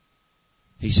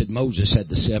 He said, Moses had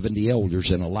the 70 elders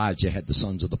and Elijah had the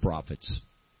sons of the prophets.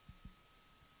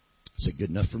 I said, good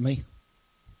enough for me.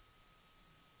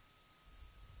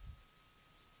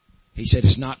 He said,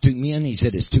 it's not 2 men. He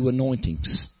said, it's 2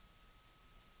 anointings.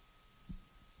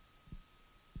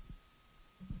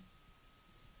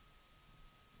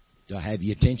 Do I have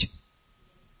your attention?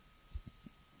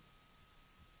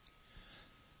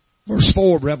 Verse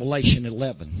 4 of Revelation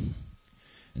 11.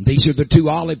 And these are the 2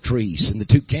 olive trees and the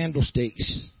 2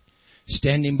 candlesticks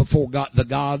standing before God, the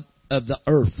God of the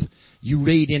earth. You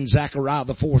read in Zechariah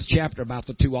the 4th chapter about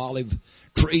the 2 olive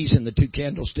trees and the 2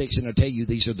 candlesticks, and I tell you,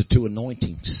 these are the 2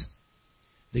 anointings.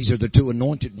 These are the 2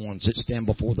 anointed ones that stand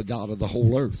before the God of the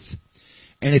whole earth.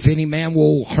 And if any man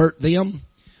will hurt them,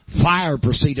 fire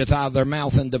proceedeth out of their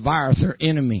mouth and devoureth their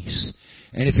enemies.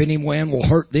 And if any man will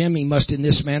hurt them, he must in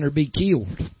this manner be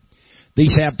killed.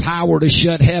 These have power to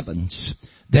shut heavens,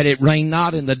 that it rain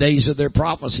not in the days of their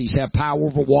prophecies, have power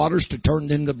over waters to turn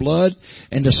them to blood,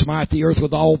 and to smite the earth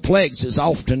with all plagues as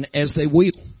often as they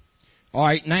will. All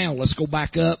right, now let's go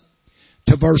back up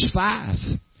to verse 5.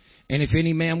 And if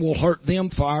any man will hurt them,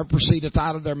 fire proceedeth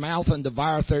out of their mouth and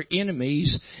devoureth their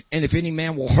enemies. And if any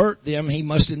man will hurt them, he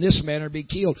must in this manner be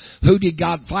killed. Who did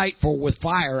God fight for with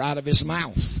fire out of his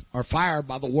mouth? Or fire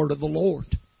by the word of the Lord?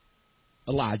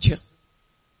 Elijah.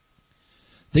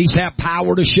 These have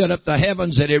power to shut up the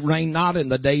heavens that it rain not in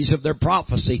the days of their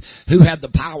prophecy. Who had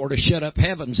the power to shut up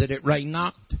heavens that it rain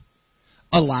not?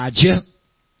 Elijah.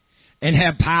 And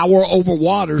have power over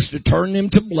waters to turn them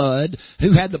to blood.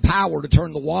 Who had the power to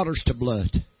turn the waters to blood?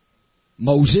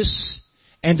 Moses.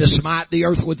 And to smite the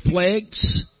earth with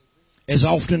plagues as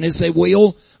often as they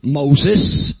will?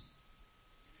 Moses.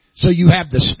 So you have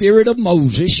the spirit of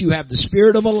Moses, you have the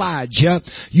spirit of Elijah,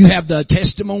 you have the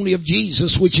testimony of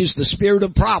Jesus, which is the spirit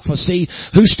of prophecy,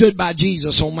 who stood by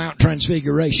Jesus on Mount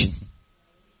Transfiguration.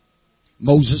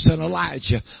 Moses and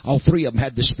Elijah, all three of them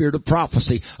had the spirit of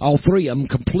prophecy. All three of them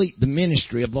complete the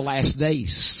ministry of the last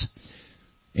days.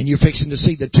 And you're fixing to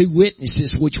see the two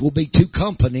witnesses, which will be two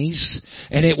companies,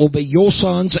 and it will be your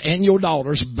sons and your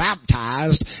daughters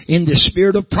baptized in the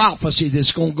spirit of prophecy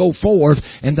that's going to go forth,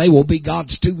 and they will be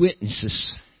God's two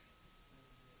witnesses.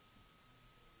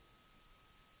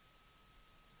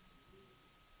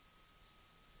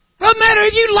 Doesn't matter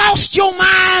if you lost your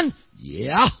mind.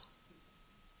 Yeah.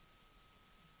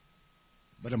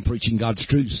 But I'm preaching God's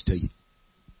truths to you.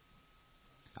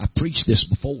 I've preached this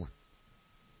before.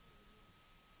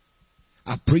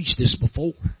 I've preached this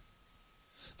before.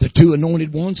 The two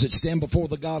anointed ones that stand before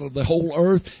the God of the whole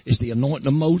earth is the anointing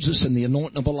of Moses and the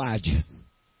anointing of Elijah.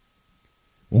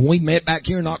 When we met back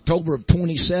here in October of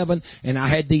 27, and I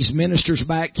had these ministers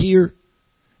back here,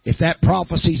 if that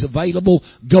prophecy is available,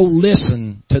 go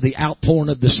listen to the outpouring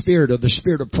of the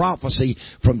Spirit of prophecy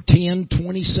from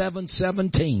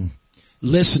 10:27:17.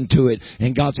 Listen to it.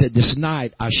 And God said, this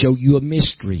night I show you a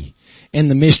mystery. And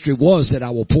the mystery was that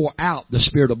I will pour out the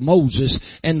spirit of Moses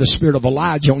and the spirit of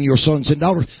Elijah on your sons and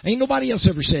daughters. Ain't nobody else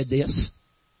ever said this.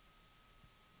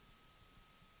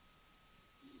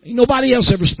 Ain't nobody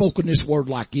else ever spoken this word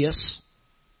like this.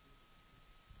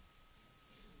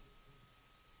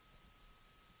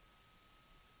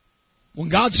 When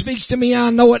God speaks to me, I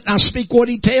know it, and I speak what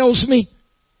He tells me.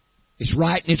 It's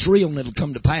right and it's real, and it'll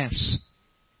come to pass.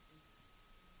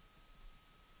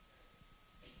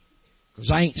 Because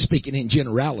I ain't speaking in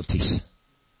generalities.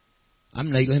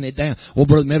 I'm nailing it down. Well,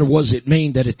 Brother Miller, what does it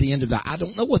mean that at the end of that? I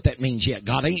don't know what that means yet.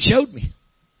 God ain't showed me.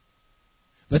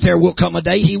 But there will come a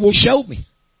day He will show me.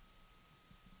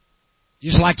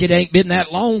 Just like it ain't been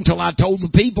that long till I told the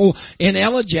people in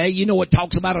Elijah, you know, it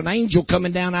talks about an angel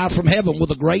coming down out from heaven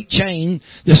with a great chain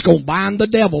that's going to bind the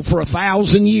devil for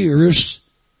 1,000 years,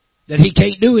 that he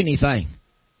can't do anything.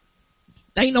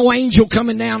 There ain't no angel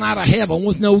coming down out of heaven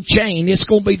with no chain. It's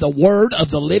going to be the Word of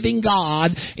the living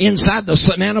God inside the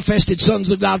manifested sons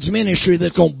of God's ministry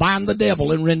that's going to bind the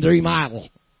devil and render him idle.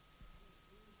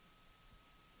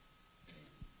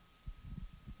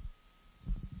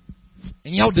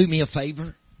 And y'all do me a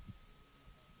favor.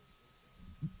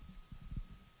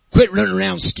 Quit running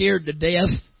around scared to death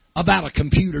about a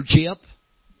computer chip.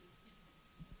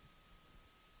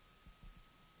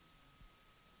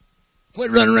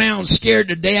 Quit running around scared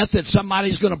to death that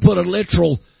somebody's going to put a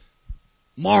literal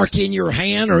mark in your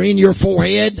hand or in your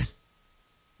forehead.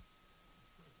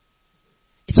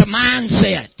 It's a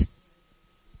mindset.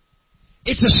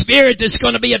 It's a spirit that's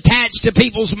going to be attached to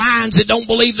people's minds that don't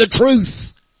believe the truth.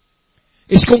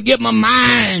 It's going to give them a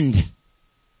mind.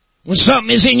 When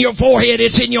something is in your forehead,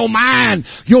 it's in your mind.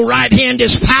 Your right hand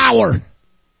is power.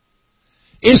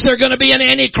 Is there going to be an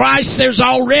Antichrist? There's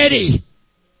already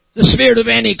the spirit of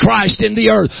Antichrist in the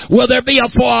earth. Will there be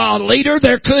a leader?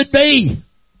 There could be.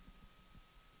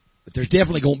 But there's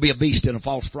definitely going to be a beast and a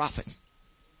false prophet.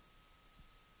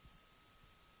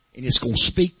 And it's going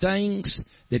to speak things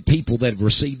that people that have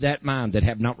received that mind that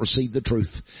have not received the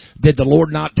truth. Did the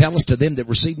Lord not tell us, to them that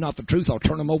receive not the truth, I'll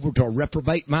turn them over to a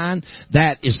reprobate mind?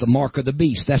 That is the mark of the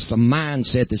beast. That's the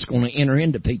mindset that's going to enter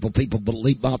into people. People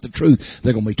believe not the truth.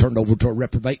 They're going to be turned over to a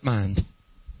reprobate mind.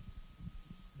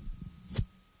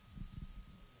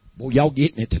 Boy, y'all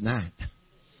getting it tonight.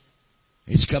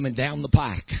 It's coming down the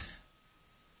pike.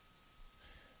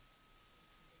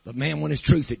 But man, when it's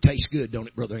truth, it tastes good, don't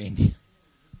it, Brother Andy?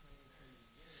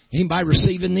 Anybody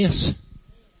receiving this?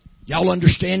 Y'all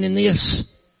understanding this?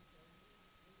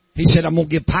 He said, I'm going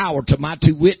to give power to my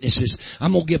two witnesses.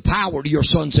 I'm going to give power to your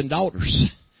sons and daughters.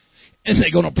 And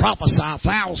they're going to prophesy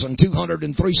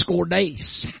 1,260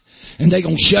 days. And they're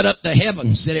going to shut up the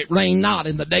heavens that it rain not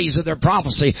in the days of their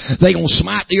prophecy. They're going to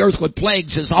smite the earth with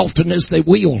plagues as often as they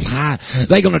will.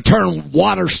 They're going to turn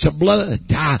waters to blood.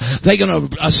 They're going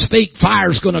to speak.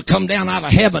 Fire's going to come down out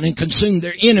of heaven and consume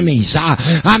their enemies.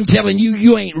 I'm telling you,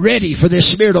 you ain't ready for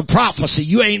this spirit of prophecy.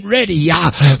 You ain't ready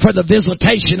for the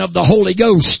visitation of the Holy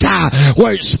Ghost.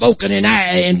 Where it's spoken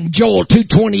in Joel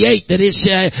 2:28 that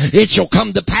it shall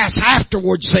come to pass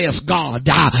afterwards, saith God,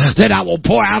 that I will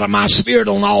pour out of my spirit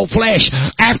on all flesh.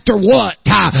 After what?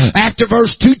 After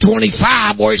verse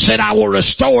 225 where it said, I will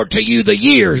restore to you the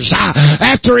years.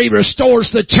 After He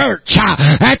restores the church.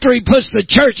 After He puts the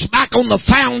church back on the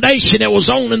foundation it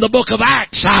was on in the book of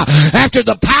Acts. After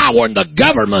the power and the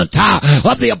government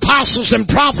of the apostles and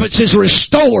prophets is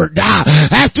restored.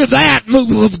 After that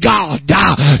move of God.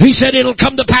 He said it'll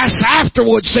come to pass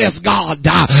afterwards, saith God,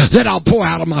 that I'll pour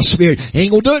out of my Spirit. He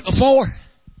ain't gonna do it before.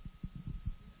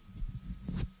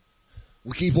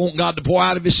 We keep wanting God to pour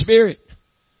out of His Spirit.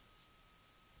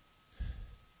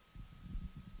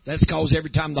 That's because every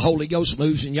time the Holy Ghost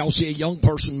moves and y'all see a young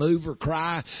person move or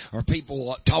cry or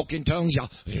people talk in tongues, y'all,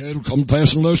 yeah, it'll come to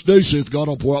pass in the last day, saith God,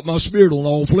 I'll pour out my Spirit on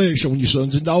all flesh, on your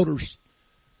sons and daughters.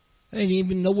 Ain't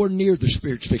even nowhere near the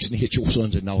Spirit's fixing to hit your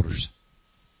sons and daughters.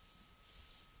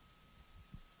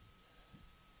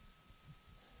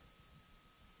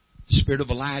 The spirit of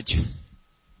Elijah.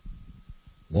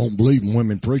 Won't believe in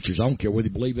women preachers. I don't care whether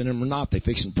you believe in them or not. They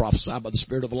fixing to prophesy by the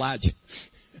spirit of Elijah.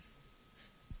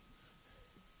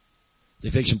 They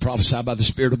fixing to prophesy by the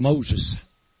spirit of Moses.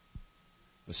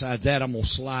 Besides that, I'm going to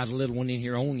slide a little one in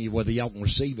here on you, whether y'all can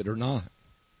receive it or not.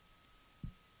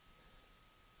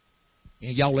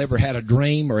 And y'all ever had a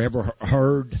dream or ever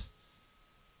heard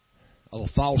of a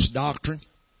false doctrine?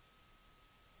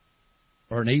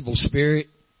 Or an evil spirit?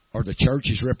 Or the church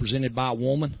is represented by a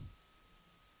woman?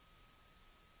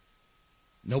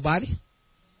 Nobody?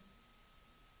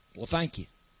 Well, thank you.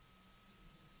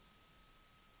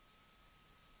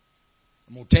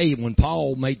 I'm going to tell you, when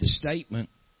Paul made the statement,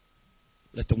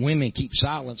 let the women keep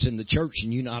silence in the church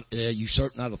and you not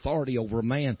usurp not authority over a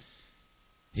man,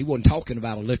 he wasn't talking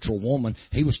about a literal woman.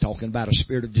 He was talking about a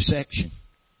spirit of deception.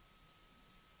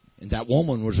 And that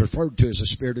woman was referred to as a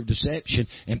spirit of deception.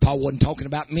 And Paul wasn't talking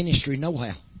about ministry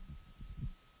know-how.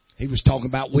 He was talking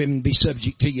about women be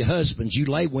subject to your husbands. You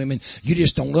lay women, you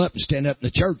just don't up and stand up in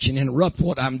the church and interrupt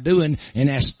what I'm doing and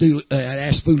ask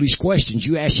foolish questions.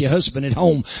 You ask your husband at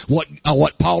home. What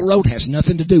Paul wrote has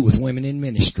nothing to do with women in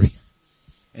ministry.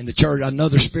 And the church,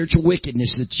 another spiritual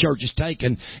wickedness that the church has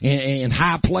taken in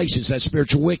high places, that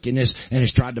spiritual wickedness, and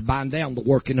has tried to bind down the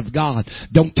working of God.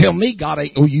 Don't tell me God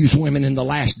ain't going to use women in the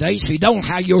last days. If He don't,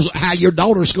 how your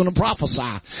daughter's going to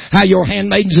prophesy. How your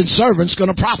handmaidens and servants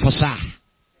going to prophesy.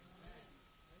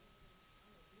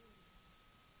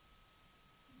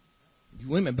 You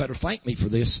women better thank me for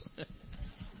this.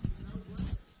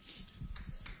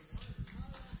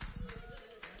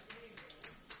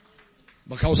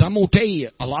 Because I'm going to tell you,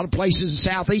 a lot of places in the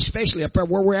Southeast, especially up there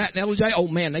where we're at in LJ, oh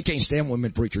man, they can't stand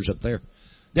women preachers up there.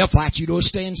 They'll fight you to a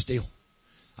standstill.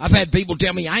 I've had people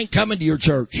tell me, I ain't coming to your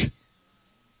church.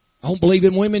 I don't believe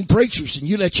in women preachers. And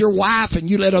you let your wife and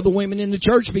you let other women in the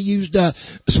church be used,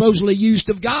 supposedly used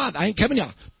of God. I ain't coming to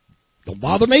you. Don't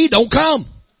bother me, don't come.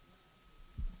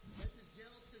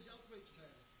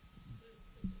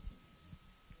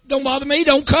 Don't bother me,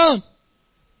 don't come.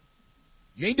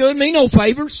 You ain't doing me no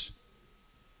favors.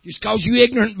 Just because you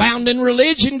ignorant bound in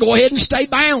religion, go ahead and stay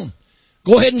bound.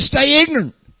 Go ahead and stay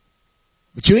ignorant.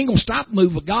 But you ain't going to stop the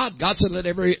move of God. God said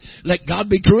let God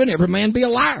be true and every man be a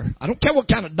liar. I don't care what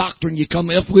kind of doctrine you come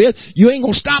up with. You ain't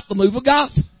going to stop the move of God.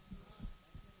 I'm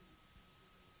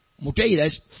going to tell you,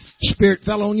 that spirit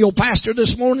fell on your pastor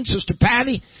this morning, Sister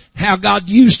Patty, how God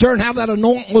used her and how that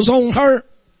anointing was on her.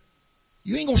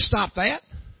 You ain't going to stop that.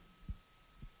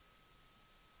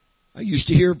 I used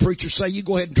to hear a preacher say, you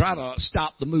go ahead and try to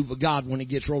stop the move of God when He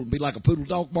gets rolling. Be like a poodle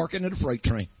dog barking at a freight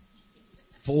train.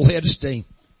 Full head of steam.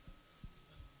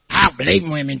 I believe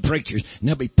in women preachers. And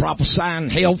they'll be prophesying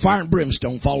hellfire and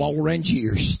brimstone fall all around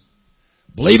your ears.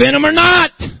 Believe in them or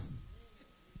not.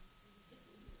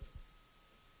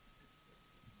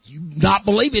 You not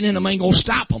believing in them ain't going to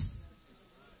stop them.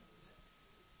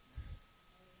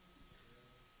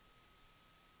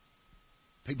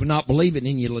 People not believing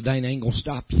in you, Ladane, ain't going to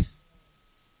stop you.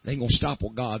 They ain't going to stop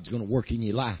what God's going to work in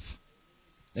your life.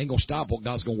 They ain't going to stop what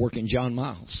God's going to work in John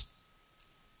Miles.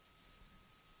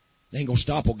 They ain't going to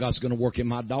stop what God's going to work in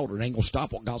my daughter. They ain't going to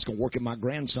stop what God's going to work in my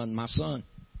grandson, my son.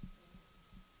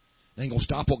 They ain't going to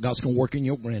stop what God's going to work in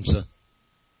your grandson.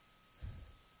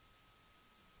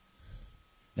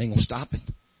 They ain't going to stop it.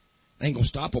 They ain't going to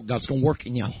stop what God's going to work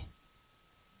in y'all.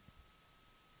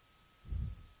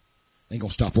 They ain't going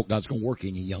to stop what God's going to work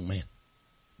in you, young man.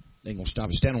 They ain't going to stop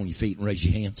it. Stand on your feet and raise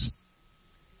your hands.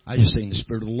 I just seen the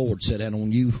Spirit of the Lord set out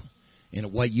on you in a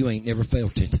way you ain't never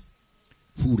felt it.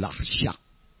 Hula sha.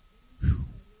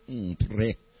 I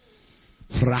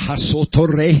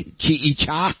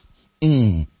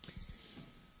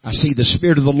see the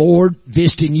Spirit of the Lord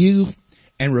visiting you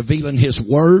and revealing His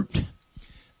Word,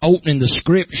 opening the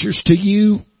Scriptures to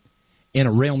you in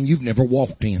a realm you've never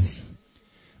walked in.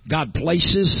 God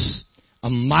places a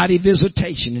mighty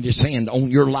visitation in His hand on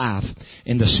your life,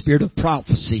 and the spirit of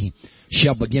prophecy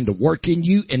shall begin to work in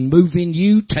you and move in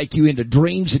you, take you into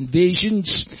dreams and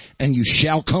visions, and you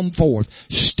shall come forth.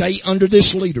 Stay under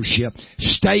this leadership.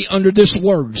 Stay under this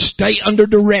word. Stay under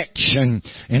direction,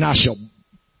 and I shall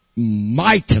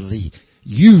mightily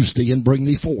use thee and bring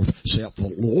thee forth, saith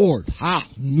the Lord.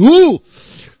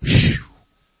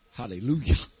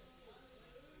 Hallelujah.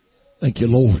 Thank you,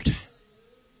 Lord.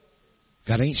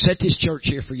 God ain't set this church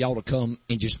here for y'all to come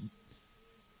and just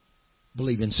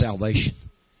believe in salvation.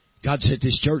 God set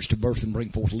this church to birth and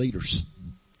bring forth leaders.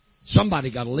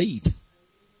 Somebody got to lead.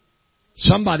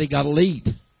 Somebody got to lead.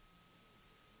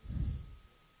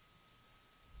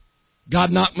 God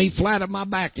knocked me flat on my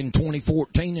back in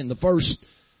 2014 in the first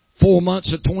 4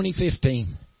 months of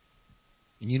 2015.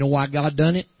 And you know why God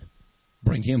done it?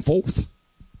 Bring him forth.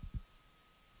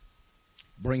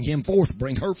 Bring him forth.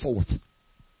 Bring her forth.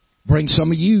 Bring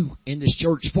some of you in this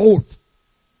church forth.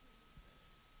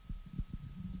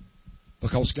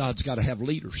 Because God's got to have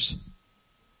leaders.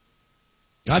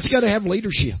 God's got to have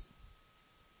leadership.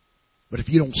 But if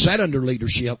you don't sit under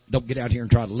leadership, don't get out here and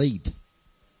try to lead.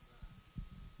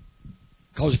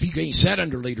 Because if you can't sit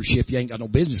under leadership, you ain't got no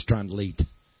business trying to lead.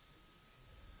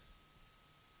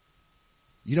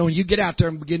 You know, when you get out there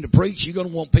and begin to preach, you're going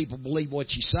to want people to believe what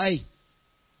you say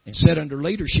and sit under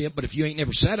leadership. But if you ain't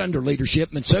never sat under leadership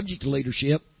and been subject to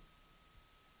leadership,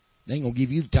 they ain't going to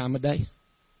give you the time of day.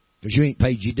 Because you ain't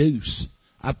paid your dues.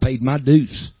 I paid my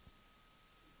dues.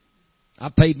 I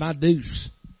paid my dues.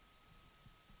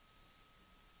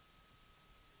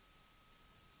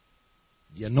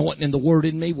 The anointing and the word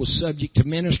in me was subject to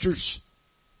ministers.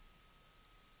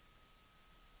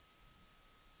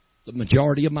 The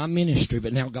majority of my ministry,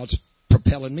 but now God's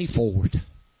propelling me forward.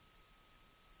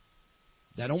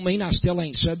 That don't mean I still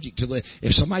ain't subject to it.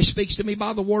 If somebody speaks to me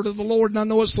by the word of the Lord and I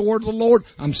know it's the word of the Lord,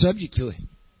 I'm subject to it.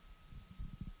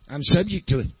 I'm subject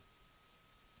to it.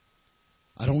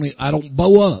 I don't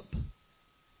bow up.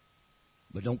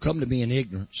 But don't come to me in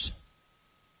ignorance.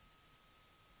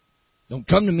 Don't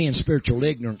come to me in spiritual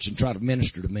ignorance and try to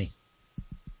minister to me.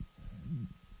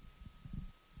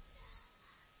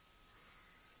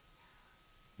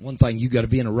 One thing, you got to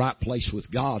be in a right place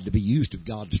with God to be used of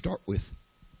God to start with.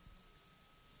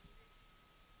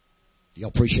 Do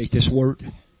y'all appreciate this word?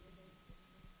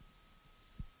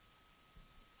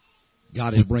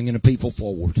 God is bringing a people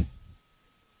forward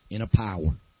in a power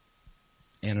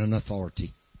and an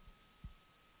authority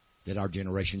that our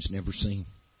generation's never seen.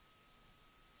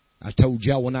 I told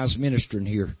y'all when I was ministering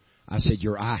here, I said,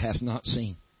 your eye hath not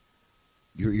seen,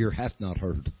 your ear hath not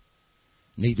heard,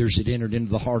 neither is it entered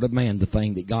into the heart of man the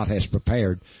thing that God has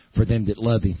prepared for them that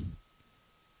love Him.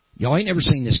 Y'all ain't never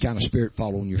seen this kind of spirit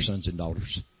fall on your sons and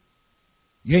daughters.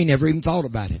 You ain't never even thought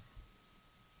about it.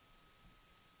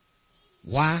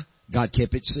 Why? God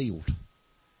kept it sealed.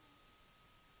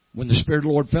 When the Spirit of the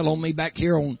Lord fell on me back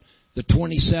here on the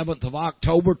 27th of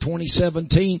October,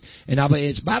 2017, and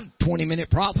it's about a 20-minute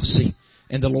prophecy.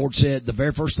 And the Lord said, the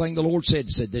very first thing the Lord said,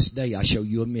 this day I show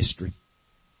you a mystery.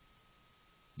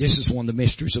 This is one of the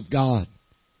mysteries of God.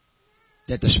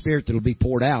 That the Spirit that will be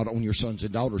poured out on your sons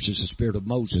and daughters is the Spirit of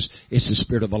Moses. It's the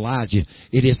Spirit of Elijah.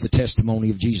 It is the testimony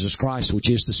of Jesus Christ, which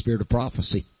is the Spirit of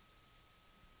prophecy.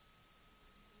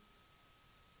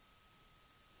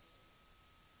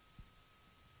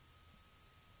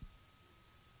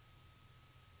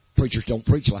 Preachers don't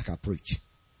preach like I preach.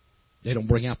 They don't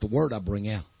bring out the word I bring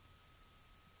out.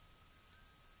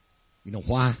 You know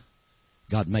why?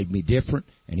 God made me different,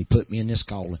 and He put me in this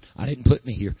calling. I didn't put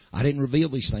me here. I didn't reveal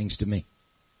these things to me.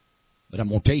 But I'm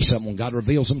going to tell you something. When God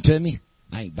reveals them to me,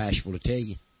 I ain't bashful to tell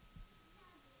you.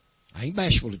 I ain't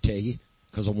bashful to tell you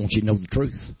because I want you to know the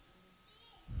truth.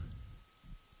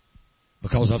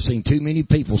 Because I've seen too many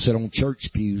people sit on church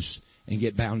pews and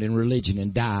get bound in religion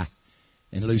and die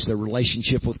and lose their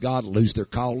relationship with God, lose their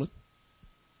calling,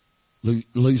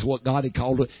 lose what God had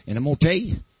called it. And I'm going to tell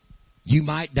you, you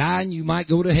might die and you might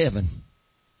go to heaven.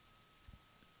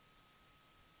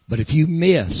 But if you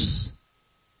miss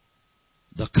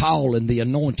the call and the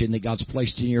anointing that God's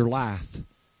placed in your life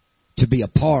to be a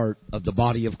part of the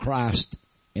body of Christ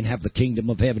and have the kingdom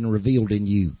of heaven revealed in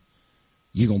you,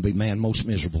 you're going to be man most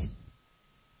miserable.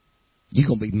 You're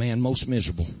going to be man most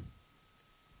miserable.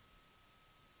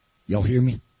 Y'all hear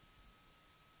me?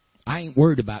 I ain't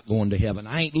worried about going to heaven.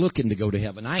 I ain't looking to go to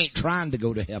heaven. I ain't trying to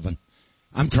go to heaven.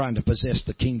 I'm trying to possess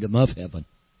the kingdom of heaven.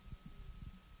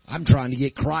 I'm trying to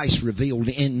get Christ revealed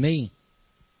in me.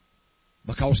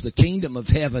 Because the kingdom of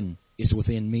heaven is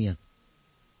within men.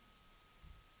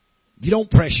 You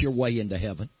don't press your way into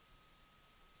heaven.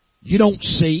 You don't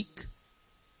seek.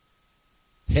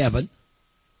 heaven.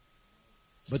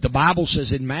 But the Bible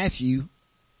says in Matthew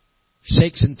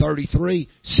 6:33,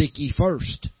 seek ye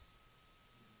first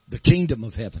the kingdom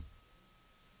of heaven.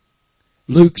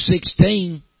 Luke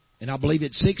 16, and I believe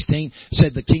it's 16,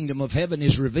 said the kingdom of heaven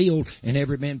is revealed and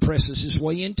every man presses his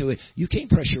way into it. You can't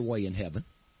press your way in heaven.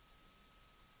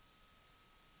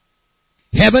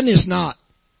 Heaven is not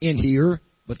in here,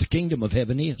 but the kingdom of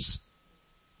heaven is.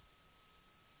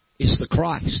 It's the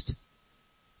Christ.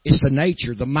 It's the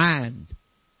nature, the mind,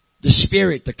 the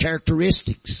spirit, the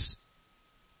characteristics.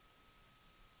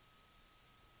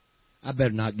 I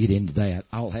better not get into that.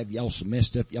 I'll have y'all so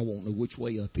messed up y'all won't know which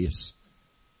way up is.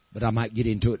 But I might get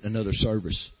into it in another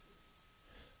service.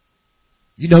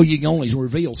 You know you can only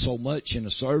reveal so much in a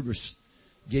service.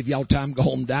 Give y'all time to go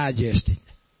home and digest it.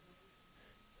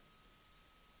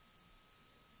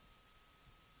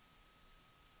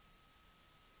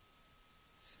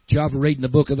 Did you ever read in the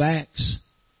book of Acts?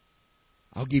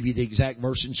 I'll give you the exact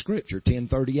verse in Scripture,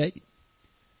 10:38.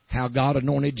 How God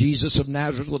anointed Jesus of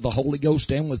Nazareth with the Holy Ghost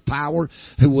and with power,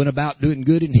 who went about doing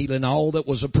good and healing all that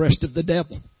was oppressed of the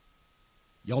devil.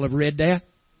 Y'all ever read that?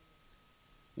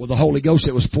 Well, the Holy Ghost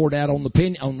that was poured out on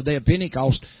the day of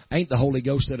Pentecost ain't the Holy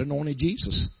Ghost that anointed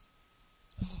Jesus.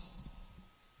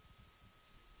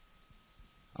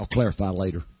 I'll clarify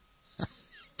later.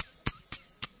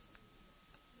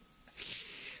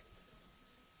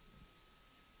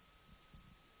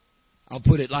 I'll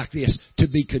put it like this, to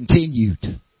be continued.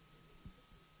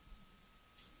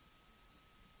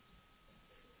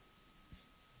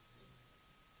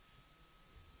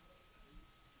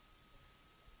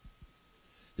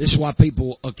 This is why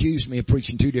people accuse me of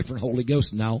preaching two different Holy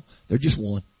Ghosts. No, they're just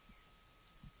one.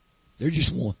 They're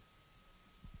just one.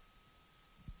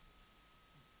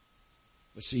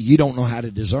 But see, you don't know how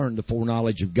to discern the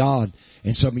foreknowledge of God,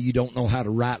 and some of you don't know how to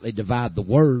rightly divide the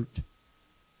Word.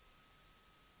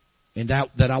 And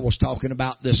that I was talking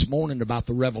about this morning, about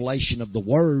the revelation of the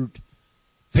Word.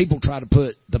 People try to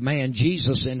put the man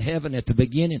Jesus in heaven at the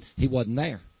beginning. He wasn't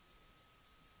there.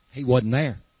 He wasn't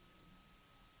there.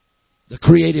 The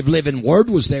creative living Word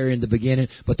was there in the beginning,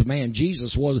 but the man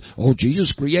Jesus was. Oh,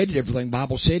 Jesus created everything. The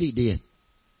Bible said He did.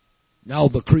 No,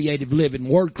 the creative living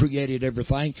Word created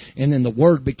everything, and then the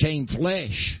Word became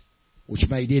flesh, which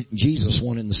made it and Jesus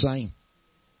one and the same.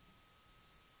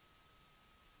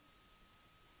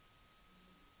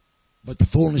 But the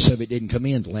fullness of it didn't come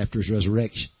in until after His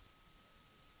resurrection.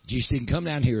 Jesus didn't come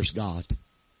down here as God.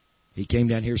 He came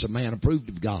down here as a man approved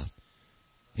of God.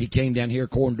 He came down here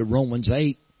according to Romans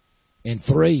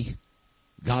 8:3.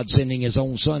 God sending His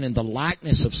own Son in the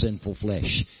likeness of sinful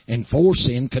flesh. And for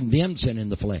sin, condemned sin in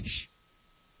the flesh.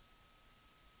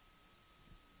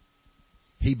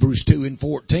 Hebrews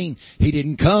 2:14. He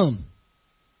didn't come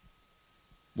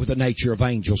with the nature of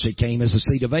angels. He came as the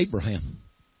seed of Abraham.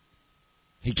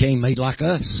 He came made like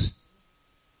us.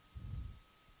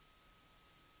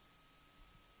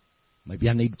 Maybe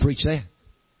I need to preach that.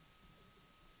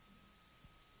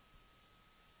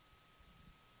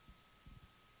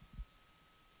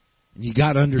 And you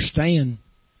got to understand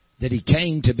that He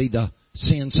came to be the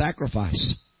sin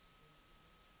sacrifice.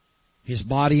 His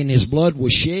body and His blood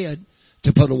was shed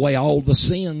to put away all the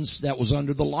sins that was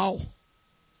under the law.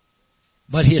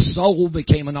 But His soul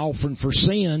became an offering for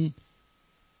sin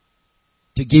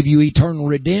to give you eternal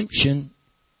redemption,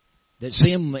 that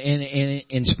sin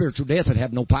and spiritual death would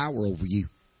have no power over you.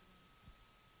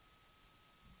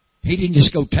 He didn't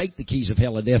just go take the keys of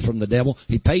hell and death from the devil.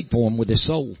 He paid for them with His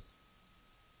soul.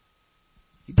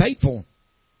 He paid for them.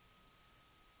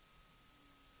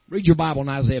 Read your Bible in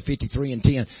Isaiah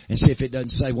 53:10 and see if it doesn't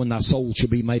say, when thy soul shall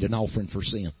be made an offering for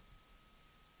sin.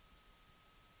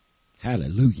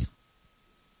 Hallelujah.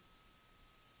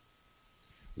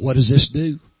 What does this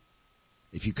do?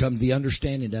 If you come to the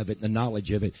understanding of it and the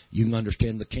knowledge of it, you can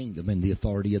understand the kingdom and the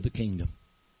authority of the kingdom.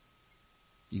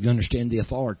 You can understand the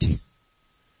authority.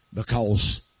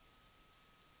 Because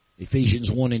Ephesians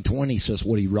 1:20 says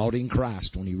what He wrought in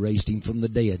Christ when He raised Him from the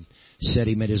dead, set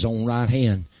Him at His own right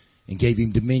hand, and gave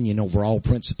Him dominion over all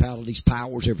principalities,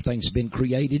 powers, everything's been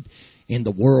created in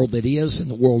the world that is, in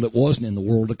the world that was, and in the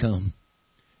world to come.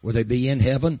 Whether they be in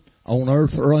heaven, on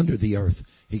earth, or under the earth.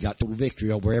 He got total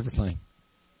victory over everything.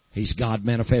 He's God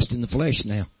manifest in the flesh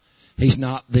now. He's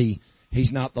not the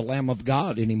Lamb of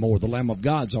God anymore. The Lamb of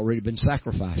God's already been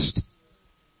sacrificed.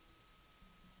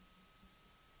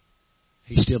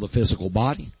 He's still a physical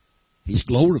body. He's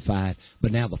glorified,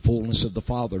 but now the fullness of the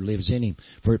Father lives in Him.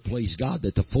 For it pleased God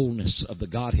that the fullness of the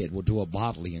Godhead will dwell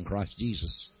bodily in Christ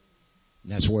Jesus.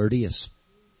 And that's where it is.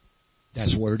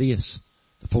 That's where it is.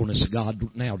 The fullness of God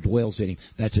now dwells in Him.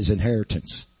 That's His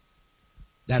inheritance.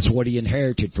 That's what he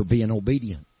inherited for being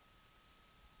obedient.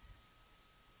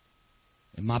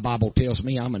 And my Bible tells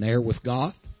me I'm an heir with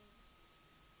God.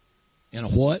 And a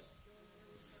what?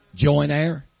 Joint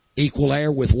heir? Equal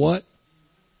heir with what?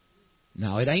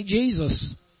 No, it ain't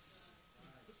Jesus.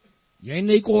 You ain't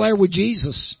an equal heir with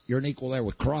Jesus. You're an equal heir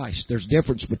with Christ. There's a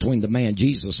difference between the man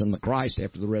Jesus and the Christ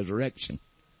after the resurrection.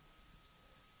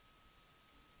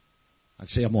 Like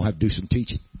I say, I'm going to have to do some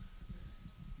teaching.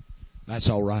 That's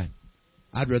all right.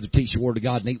 I'd rather teach the Word of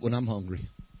God and eat when I'm hungry.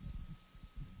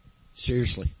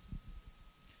 Seriously.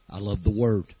 I love the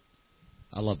Word.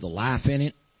 I love the life in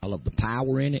it. I love the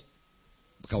power in it.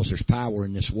 Because there's power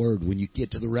in this Word. When you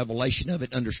get to the revelation of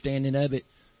it, understanding of it,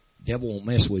 the devil won't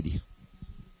mess with you.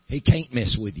 He can't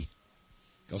mess with you.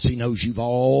 Because he knows you've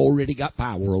already got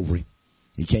power over him.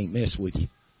 He can't mess with you.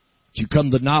 But you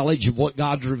come to the knowledge of what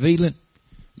God's revealing.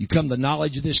 You come to the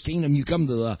knowledge of this kingdom. You come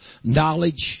to the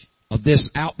knowledge of this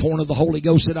outpouring of the Holy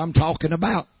Ghost that I'm talking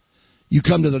about. You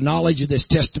come to the knowledge of this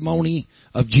testimony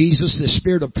of Jesus, this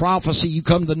spirit of prophecy. You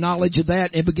come to the knowledge of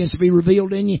that, and it begins to be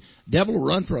revealed in you. The devil will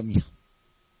run from you.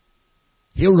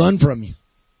 He'll run from you.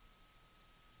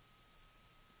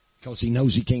 Because he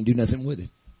knows he can't do nothing with it.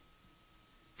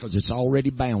 Because it's already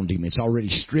bound him. It's already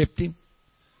stripped him.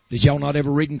 Did y'all not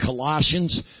ever read in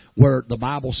Colossians where the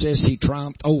Bible says he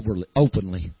triumphed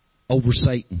openly over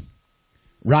Satan?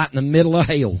 Right in the middle of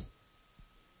hell.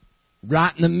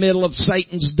 Right in the middle of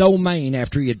Satan's domain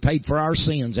after he had paid for our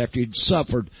sins, after he had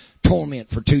suffered torment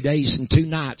for 2 days and 2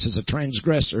 nights as a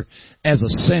transgressor, as a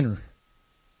sinner.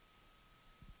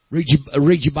 Read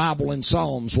your Bible in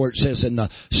Psalms where it says, and the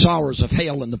sorrows of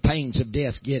hell and the pains of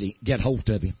death get hold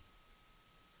of him.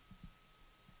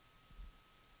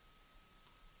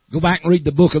 Go back and read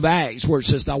the book of Acts where it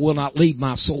says, thou wilt not leave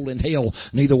my soul in hell,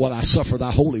 neither will I suffer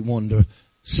thy Holy One to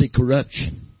see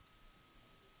corruption.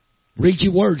 Read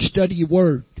your Word, study your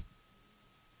Word.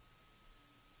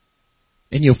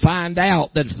 And you'll find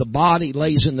out that if the body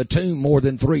lays in the tomb more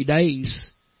than 3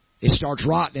 days, it starts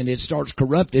rotting, it starts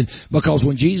corrupting. Because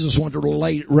when Jesus wanted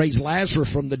to raise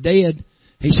Lazarus from the dead,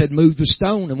 he said, move the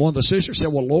stone. And one of the sisters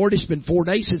said, well, Lord, it's been 4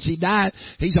 days since he died.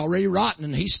 He's already rotten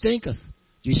and he stinketh.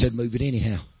 Jesus said, move it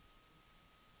anyhow.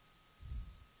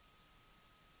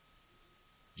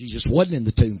 Jesus wasn't in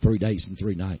the tomb 3 days and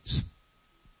 3 nights.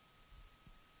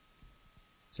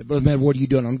 I said, Brother Man, what are you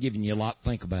doing? I'm giving you a lot to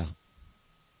think about.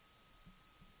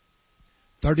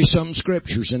 30-something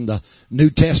scriptures in the New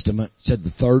Testament said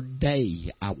the third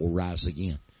day I will rise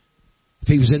again. If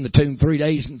he was in the tomb 3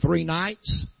 days and 3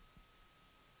 nights,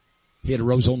 he had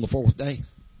arose on the 4th day.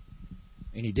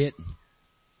 And he didn't.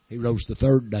 He rose the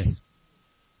 3rd day.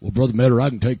 Well, Brother Metter, I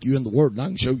can take you in the Word and I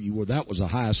can show you where that was a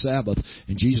high Sabbath.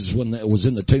 And Jesus was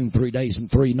in the tomb 3 days and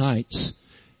 3 nights.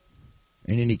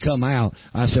 And then he come out.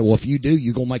 I said, well, if you do,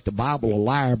 you're going to make the Bible a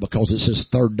liar because it says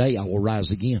 3rd day I will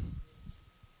rise again.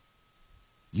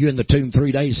 You in the tomb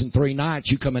 3 days and 3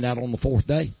 nights, you coming out on the 4th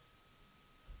day.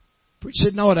 Preacher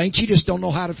said, no, it ain't. You just don't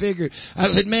know how to figure it. I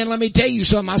said, man, let me tell you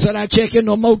something. I said, I check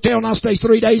into a motel and I stay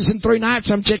 3 days and 3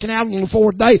 nights. I'm checking out on the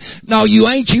 4th day. No, you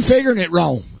ain't. You figuring it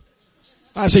wrong.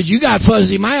 I said, you got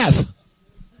fuzzy math.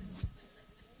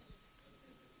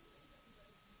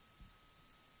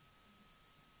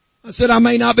 I said, I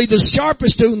may not be the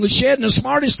sharpest tool in the shed and the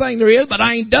smartest thing there is, but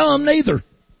I ain't dumb neither.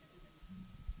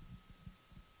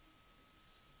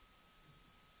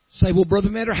 Say, well, Brother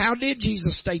Metter, how did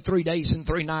Jesus stay 3 days and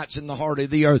 3 nights in the heart of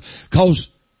the earth? Because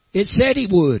it said he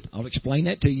would. I'll explain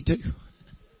that to you too.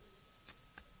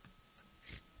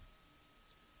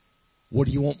 What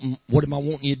do you want? What am I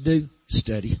wanting you to do?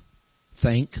 Study,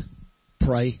 think,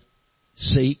 pray,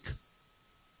 seek.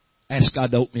 Ask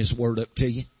God to open His Word up to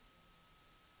you.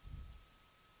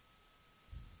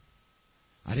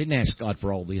 I didn't ask God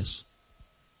for all this.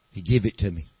 He gave it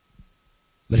to me.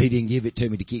 But He didn't give it to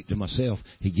me to keep to myself.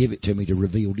 He gave it to me to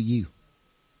reveal to you.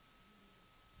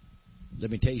 Let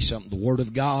me tell you something. The Word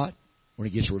of God, when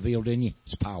it gets revealed in you,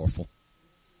 it's powerful.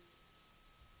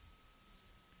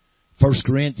 1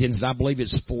 Corinthians, I believe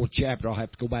it's the 4th chapter. I'll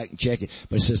have to go back and check it.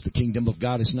 But it says the kingdom of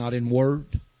God is not in word,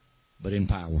 but in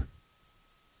power.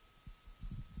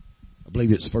 I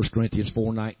believe it's 1 Corinthians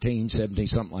 4:19, 17,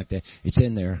 something like that. It's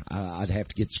in there. I'd have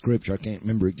to get the scripture. I can't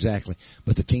remember exactly.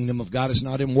 But the kingdom of God is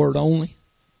not in word only,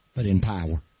 but in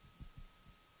power.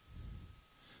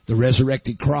 The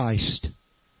resurrected Christ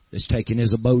that's taken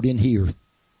His abode in here,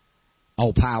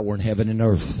 all power in heaven and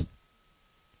earth,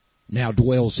 now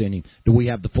dwells in Him. Do we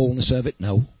have the fullness of it?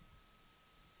 No.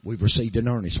 We've received an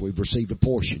earnest. We've received a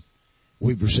portion.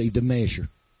 We've received a measure.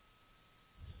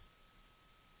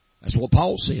 That's what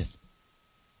Paul said.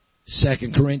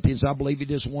 2 Corinthians, I believe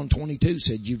it is 1:22,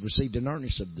 said you've received an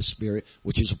earnest of the Spirit,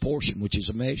 which is a portion, which is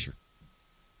a measure.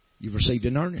 You've received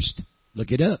an earnest.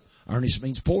 Look it up. Earnest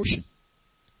means portion.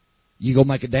 You go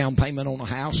make a down payment on a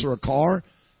house or a car,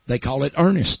 they call it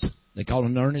earnest. They call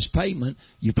it an earnest payment.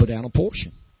 You put down a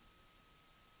portion.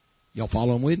 Y'all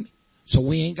following with me? So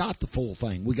we ain't got the full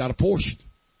thing. We got a portion.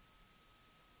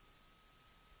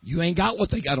 You ain't got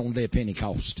what they got on the day of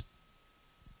Pentecost.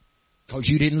 Because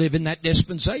you didn't live in that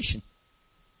dispensation.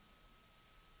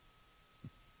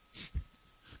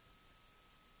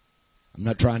 I'm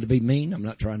not trying to be mean. I'm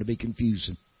not trying to be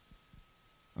confusing.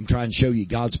 I'm trying to show you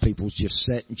God's people's just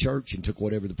sat in church and took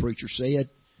whatever the preacher said,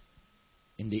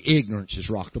 and the ignorance has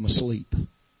rocked them asleep. And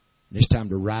it's time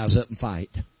to rise up and fight.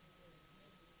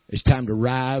 It's time to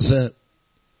rise up.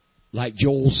 Like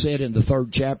Joel said in the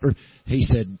 3rd chapter, he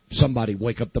said, somebody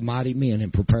wake up the mighty men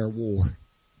and prepare war.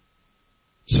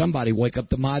 Somebody wake up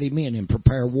the mighty men and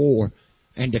prepare war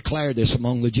and declare this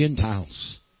among the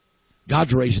Gentiles.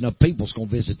 God's raising up people that's going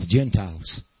to visit the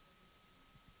Gentiles.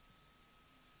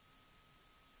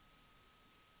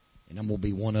 And I'm going to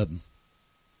be one of them.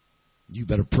 You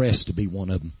better press to be one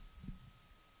of them.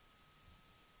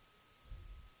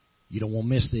 You don't want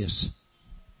to miss this.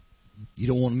 You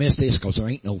don't want to miss this because there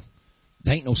ain't no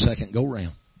second go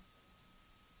round.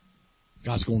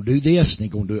 God's going to do this and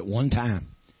He's going to do it one time.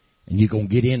 And you're going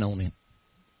to get in on it.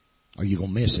 Or you're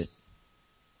going to miss it.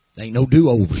 There ain't no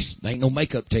do-overs. There ain't no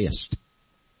makeup test.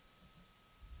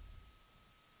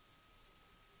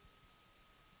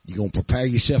 You're going to prepare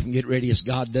yourself and get ready as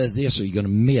God does this, or you're going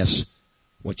to miss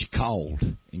what you're called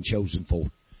and chosen for.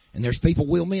 And there's people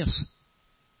will miss.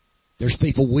 There's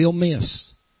people will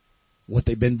miss what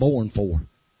they've been born for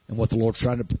and what the Lord's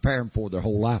trying to prepare them for their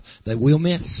whole life. They will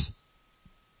miss.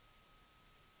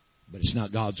 But it's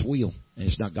not God's will, and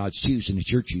it's not God's choosing.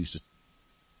 It's your choosing.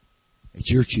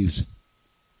 It's your choosing.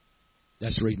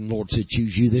 That's the reason the Lord said,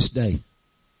 choose you this day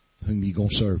whom you're going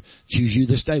to serve. Choose you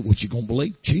this day what you're going to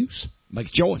believe. Choose. Make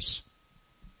a choice.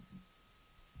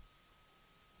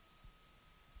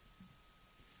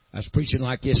 I was preaching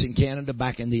like this in Canada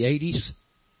back in the 80s.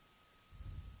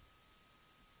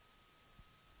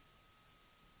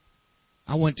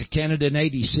 I went to Canada in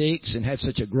 86 and had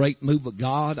such a great move of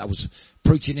God. I was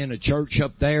preaching in a church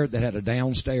up there that had a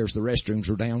downstairs. The restrooms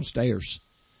were downstairs.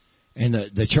 And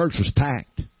the church was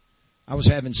packed. I was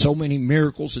having so many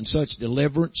miracles and such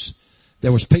deliverance.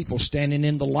 There was people standing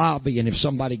in the lobby, and if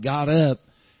somebody got up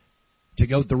to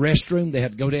go to the restroom, they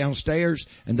had to go downstairs,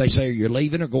 and they say, are you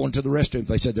leaving or going to the restroom? If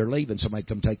they said they're leaving, somebody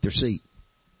come take their seat.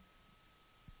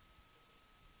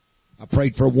 I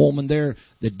prayed for a woman there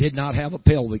that did not have a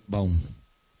pelvic bone.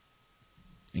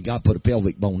 And God put a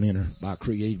pelvic bone in her by a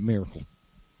creative miracle.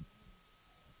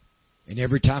 And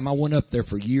every time I went up there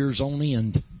for years on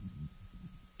end,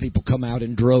 people come out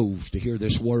in droves to hear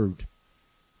this word.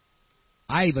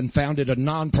 I even founded a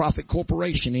non-profit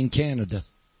corporation in Canada.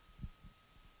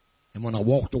 And when I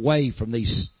walked away from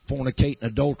these fornicating,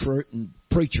 adulterating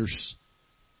preachers,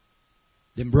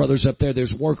 them brothers up there that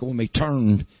was working with me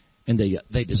turned and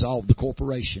they dissolved the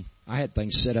corporation. I had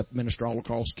things set up, minister all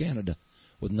across Canada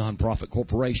with a non-profit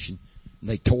corporation. And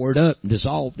they tore it up and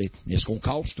dissolved it. And it's going to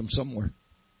cost them somewhere.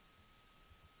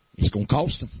 It's going to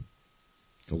cost them.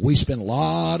 Because we spent a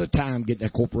lot of time getting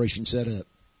that corporation set up.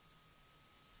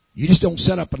 You just don't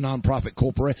set up a non-profit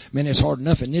corporation. Man, it's hard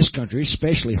enough in this country. It's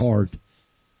especially hard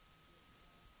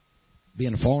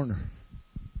being a foreigner.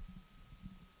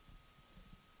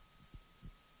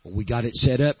 Well, we got it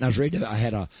set up, and I was ready to, I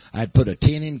had put a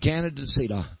tent in Canada to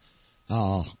seat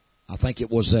I think it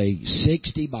was a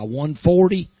 60 by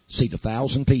 140, seat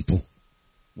 1,000 people.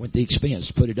 Went the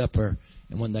expense, put it up there,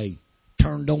 and when they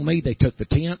turned on me, they took the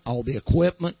tent, all the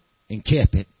equipment, and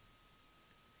kept it.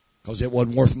 Because it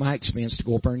wasn't worth my expense to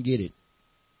go up there and get it.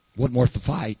 It wasn't worth the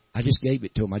fight. I just gave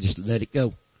it to them. I just let it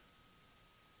go.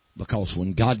 Because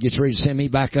when God gets ready to send me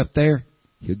back up there,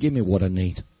 He'll give me what I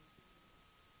need.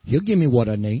 He'll give me what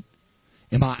I need.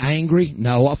 Am I angry?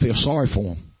 No, I feel sorry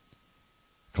for them.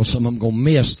 Because some of them are going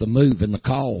to miss the move and the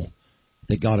call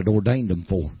that God had ordained them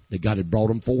for, that God had brought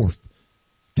them forth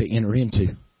to enter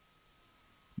into.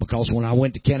 Because when I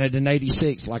went to Canada in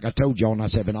 86, like I told y'all, and I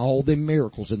was having all them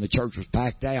miracles and the church was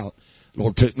packed out, the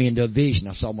Lord took me into a vision.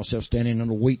 I saw myself standing in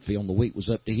a wheat field, and the wheat was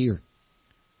up to here.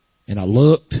 And I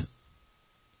looked,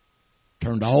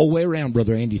 turned all the way around,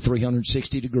 Brother Andy,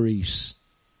 360 degrees.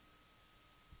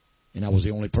 And I was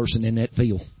the only person in that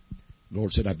field. The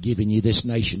Lord said, I've given you this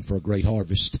nation for a great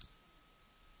harvest.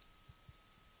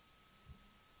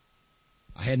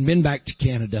 I hadn't been back to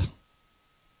Canada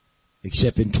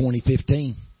except in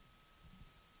 2015.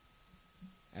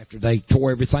 After they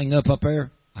tore everything up there,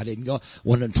 I didn't go.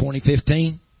 Went in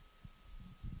 2015.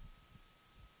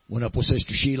 Went up with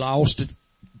Sister Sheila Austin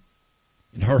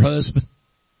and her husband.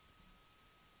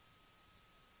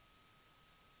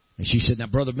 And she said, now,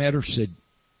 Brother Metter said,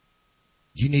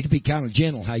 you need to be kind of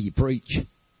gentle how you preach.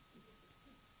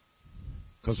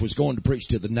 Because we was going to preach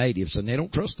to the natives, and they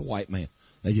don't trust the white man.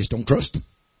 They just don't trust him.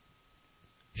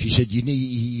 She said, you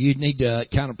need to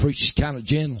kind of preach kind of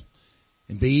gentle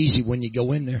and be easy when you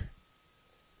go in there.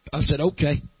 I said,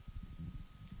 okay.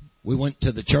 We went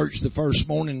to the church the first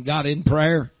morning and got in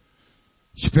prayer.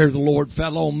 The Spirit of the Lord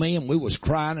fell on me, and we was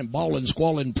crying and bawling,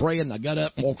 squalling, praying. I got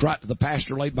up and walked right to the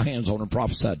pastor, laid my hands on her, and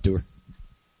prophesied to her.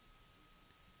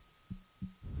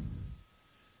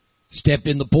 Stepped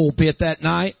in the pulpit that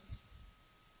night.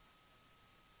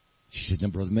 She said, now,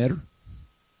 Brother Metter.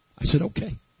 I said,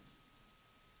 okay.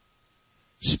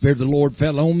 The Spirit of the Lord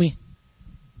fell on me.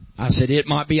 I said, it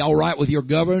might be all right with your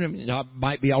government. It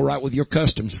might be all right with your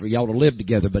customs for y'all to live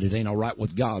together, but it ain't all right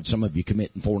with God. Some of you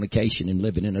committing fornication and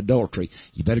living in adultery.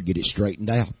 You better get it straightened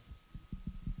out.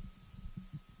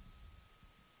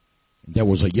 There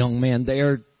was a young man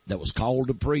there that was called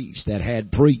to preach, that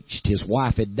had preached. His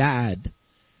wife had died.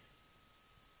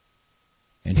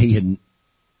 And he had,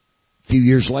 a few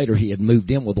years later, he had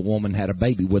moved in with a woman, had a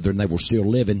baby with her, and they were still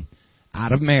living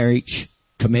out of marriage,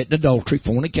 committing adultery,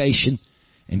 fornication.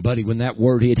 And, buddy, when that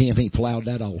word hit him, he plowed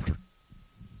that altar.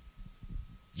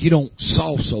 You don't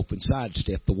soft soap and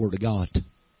sidestep the Word of God.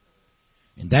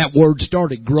 And that word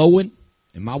started growing.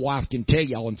 And my wife can tell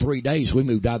y'all in 3 days we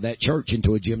moved out of that church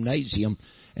into a gymnasium,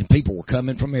 and people were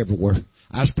coming from everywhere.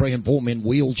 I was praying for them in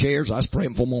wheelchairs. I was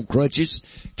praying for them on crutches,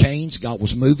 canes. God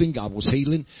was moving. God was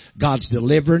healing. God's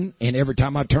delivering. And every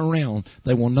time I turn around,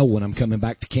 they want to know when I'm coming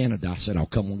back to Canada. I said, I'll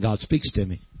come when God speaks to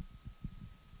me.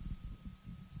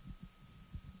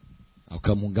 I'll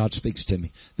come when God speaks to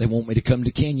me. They want me to come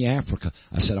to Kenya, Africa.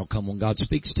 I said, I'll come when God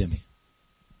speaks to me.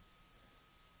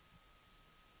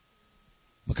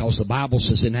 Because the Bible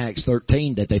says in Acts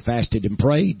 13 that they fasted and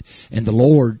prayed, and the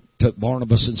Lord took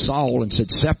Barnabas and Saul and said,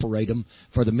 separate them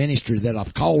for the ministry that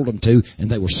I've called them to,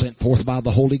 and they were sent forth by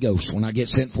the Holy Ghost. When I get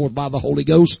sent forth by the Holy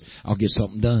Ghost, I'll get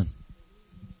something done.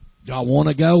 Do I want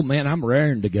to go? Man, I'm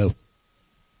raring to go.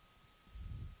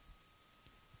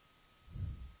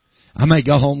 I may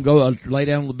go home, go lay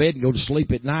down on the bed and go to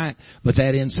sleep at night, but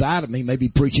that inside of me may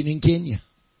be preaching in Kenya.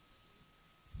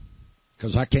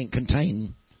 Because I can't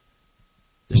contain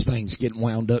this thing's getting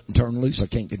wound up and turned loose. I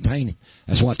can't contain it.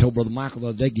 That's why I told Brother Michael the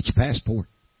other day, get your passport.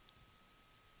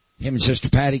 Him and Sister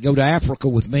Patty go to Africa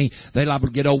with me. They liable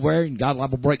to get over there, and God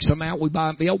liable to break some out. We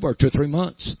might be over 2 or 3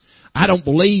 months. I don't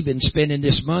believe in spending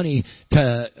this money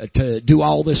to do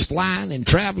all this flying and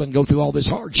traveling, go through all this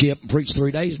hardship and preach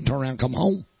 3 days and turn around and come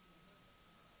home.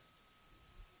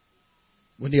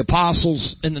 When the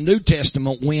apostles in the New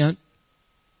Testament went,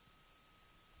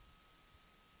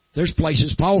 there's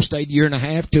places Paul stayed 1.5 years,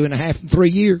 2.5, and 3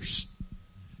 years.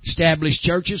 Established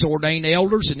churches, ordained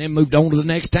elders, and then moved on to the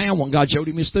next town when God showed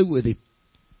him he's through with him.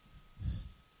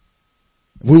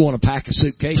 We want to pack a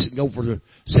suitcase and go for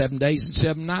 7 days and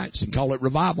 7 nights and call it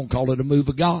revival and call it a move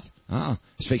of God.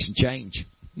 It's fixing to change.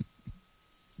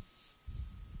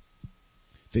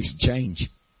 Fixing to change.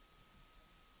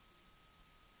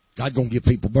 God's going to give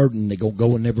people burden and they're going to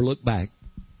go and never look back.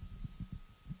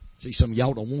 See, some of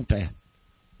y'all don't want that.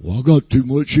 Well, I got too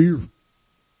much here.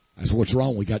 That's what's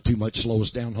wrong. We got too much to slow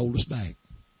us down, hold us back.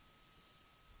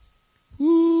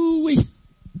 Woo-wee.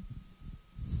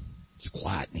 It's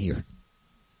quiet in here.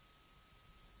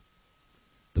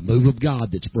 The move of God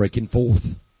that's breaking forth.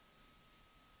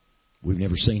 We've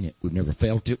never seen it. We've never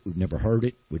felt it. We've never heard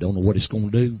it. We don't know what it's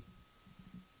going to do.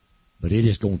 But it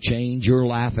is going to change your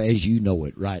life as you know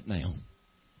it right now.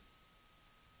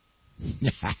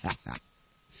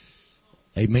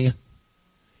 Amen.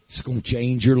 It's going to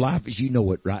change your life as you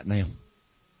know it right now.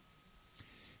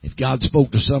 If God spoke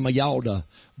to some of y'all to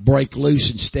break loose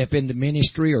and step into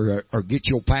ministry or get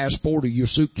your passport or your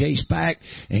suitcase packed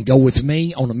and go with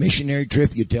me on a missionary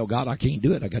trip, you'd tell God, I can't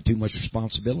do it. I got too much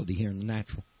responsibility here in the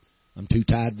natural. I'm too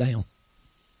tied down.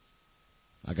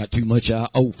 I got too much I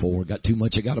owe for. I got too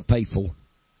much I got to pay for.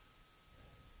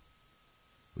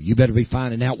 Well, you better be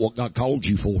finding out what God called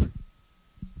you for.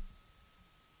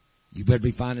 You better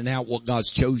be finding out what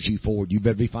God's chose you for. You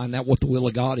better be finding out what the will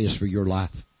of God is for your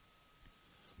life.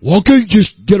 Well, can't you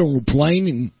just get on a plane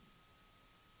and...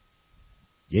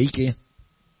 Yeah, you can.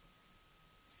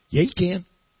 Yeah, you can.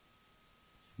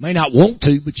 May not want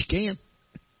to, but you can.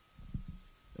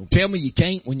 Don't tell me you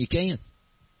can't when you can.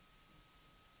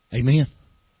 Amen.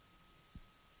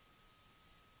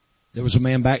 There was a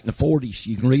man back in the 40s.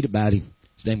 You can read about him.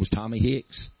 His name was Tommy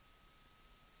Hicks.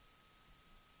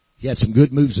 He had some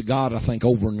good moves of God, I think,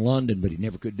 over in London, but he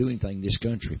never could do anything in this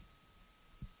country.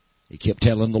 He kept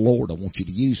telling the Lord, I want you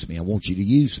to use me. I want you to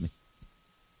use me.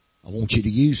 I want you to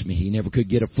use me. He never could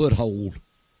get a foothold.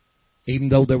 Even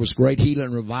though there was great healing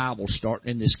and revival starting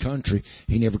in this country,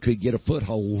 he never could get a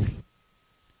foothold. And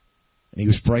he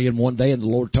was praying one day, and the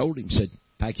Lord told him, said,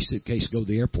 pack your suitcase, go to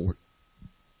the airport.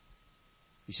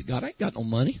 He said, God, I ain't got no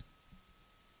money.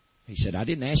 He said, I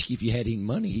didn't ask you if you had any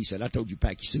money. He said, I told you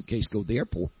pack your suitcase, go to the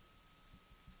airport.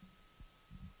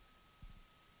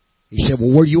 He said,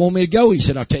 well, where do you want me to go? He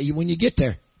said, I'll tell you when you get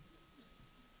there.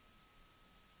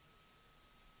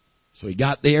 So he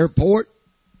got to the airport,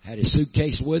 had his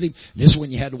suitcase with him. This is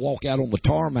when you had to walk out on the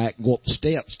tarmac and go up the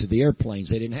steps to the airplanes.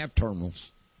 They didn't have terminals.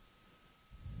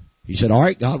 He said, all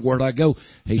right, God, where do I go?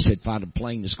 He said, find a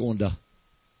plane that's going to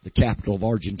the capital of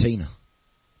Argentina.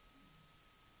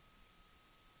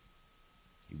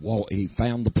 He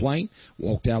found the plane,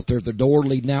 walked out there at the door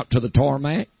leading out to the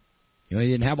tarmac. You know, he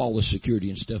didn't have all the security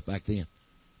and stuff back then.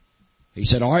 He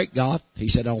said, all right, God. He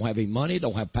said, I don't have any money,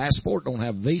 don't have passport, don't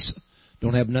have visa,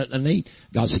 don't have nothing I need.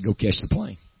 God said, go catch the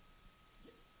plane.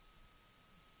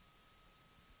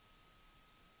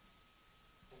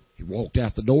 He walked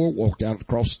out the door, walked out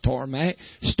across the tarmac,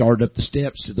 started up the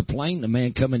steps to the plane. The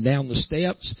man coming down the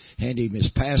steps handed him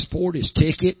his passport, his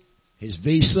ticket, his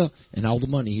visa, and all the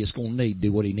money he's going to need to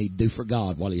do what he needed to do for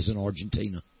God while he's in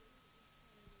Argentina.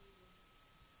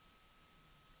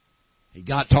 He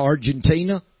got to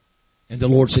Argentina, and the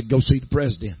Lord said, go see the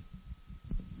president.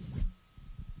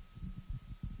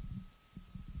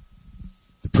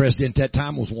 The president at that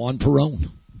time was Juan Perón.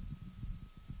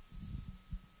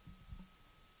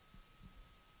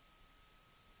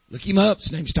 Look him up.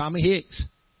 His name's Tommy Hicks.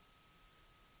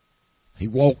 He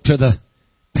walked to the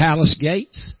palace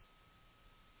gates.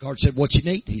 Guard said, what you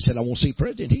need? He said, I want to see the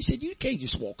president. He said, you can't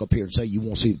just walk up here and say you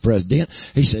want to see the president.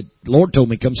 He said, the Lord told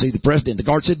me come see the president. The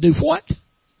guard said, do what?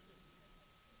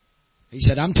 He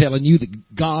said, I'm telling you, the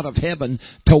God of heaven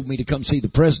told me to come see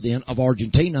the president of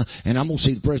Argentina, and I'm going to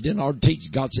see the president of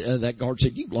Argentina. That guard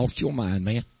said, you've lost your mind,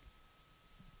 man.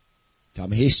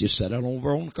 Tommy Hicks just sat out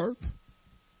over on the curb.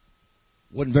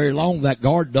 Wasn't very long, that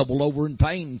guard doubled over in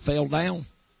pain and fell down.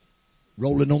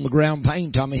 Rolling on the ground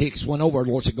pain, Tommy Hicks went over. The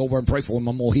Lord said, go over and pray for him.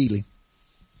 I'm going to heal him.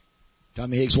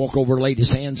 Tommy Hicks walked over, laid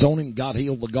his hands on him. God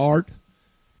healed the guard.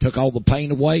 Took all the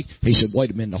pain away. He said, wait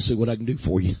a minute, I'll see what I can do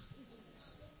for you.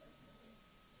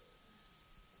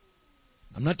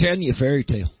 I'm not telling you a fairy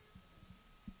tale.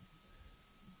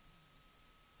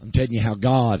 I'm telling you how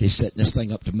God is setting this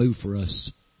thing up to move for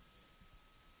us.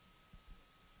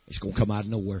 It's going to come out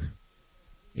of nowhere.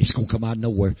 It's going to come out of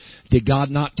nowhere. Did God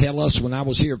not tell us when I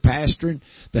was here pastoring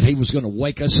that He was going to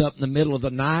wake us up in the middle of the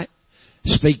night,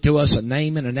 speak to us a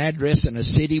name and an address and a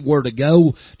city where to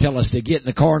go, tell us to get in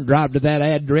the car and drive to that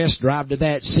address, drive to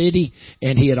that city,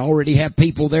 and He had already had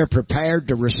people there prepared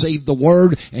to receive the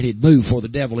Word, and He'd move before the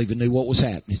devil even knew what was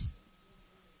happening?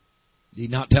 Did He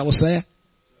not tell us that?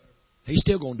 He's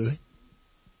still going to do it.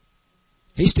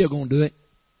 He's still going to do it.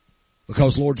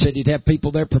 Because the Lord said He'd have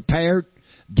people there prepared,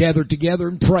 gathered together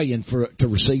and praying to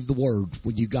receive the Word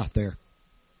when you got there.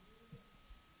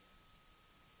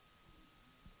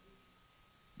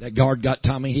 That guard got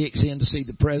Tommy Hicks in to see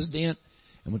the president.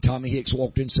 And when Tommy Hicks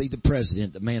walked in to see the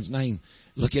president, the man's name,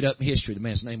 look it up in history, the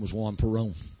man's name was Juan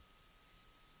Perón.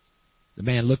 The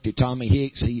man looked at Tommy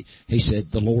Hicks. He said,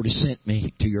 the Lord has sent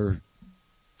me to your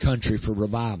country for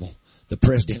revival. The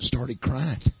president started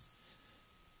crying.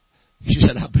 He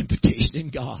said, I've been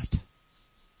petitioning God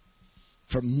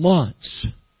for months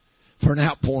for an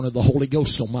outpouring of the Holy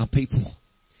Ghost on my people.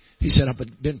 He said, I've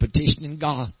been petitioning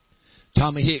God.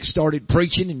 Tommy Hicks started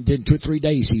preaching, and in 2 or 3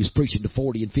 days he was preaching to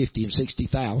 40 and 50 and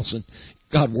 60,000.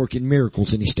 God working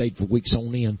miracles, and he stayed for weeks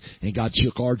on end, and God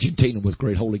shook Argentina with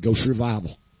great Holy Ghost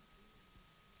revival.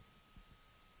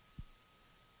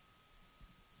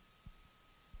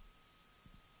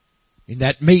 In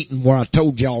that meeting where I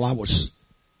told y'all I was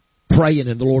praying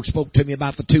and the Lord spoke to me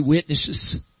about the 2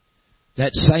 witnesses,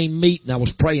 that same meeting I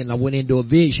was praying, I went into a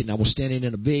vision. I was standing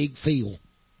in a big field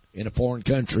in a foreign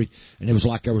country, and it was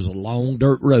like there was a long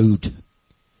dirt road.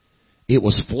 It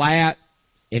was flat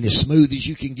and as smooth as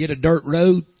you can get a dirt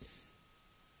road.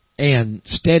 And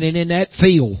standing in that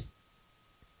field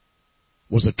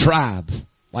was a tribe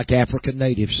like African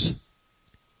natives.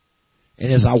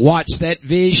 And as I watched that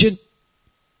vision,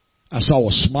 I saw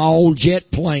a small jet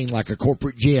plane like a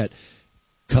corporate jet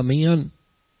come in,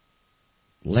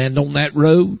 land on that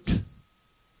road.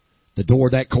 The door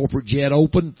of that corporate jet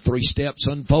opened, 3 steps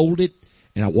unfolded,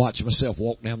 and I watched myself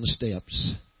walk down the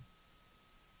steps.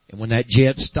 And when that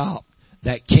jet stopped,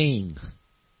 that king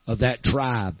of that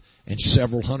tribe and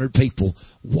several hundred people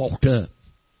walked up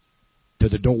to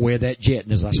the doorway of that jet.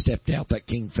 And as I stepped out, that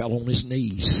king fell on his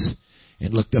knees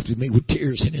and looked up to me with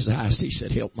tears in his eyes. He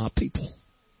said, "Help my people.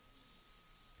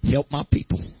 Help my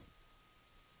people."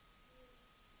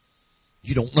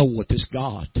 You don't know what this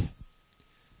God,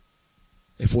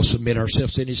 if we'll submit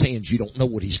ourselves in His hands, you don't know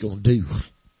what He's going to do.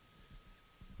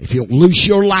 If you'll loose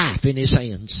your life in His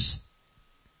hands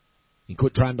and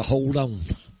quit trying to hold on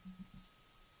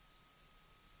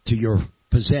to your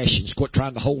possessions, quit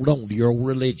trying to hold on to your old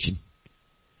religion,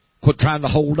 quit trying to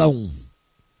hold on.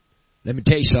 Let me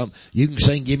tell you something. You can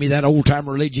sing, "Give me that old-time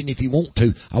religion" if you want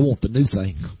to. I want the new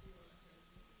thing.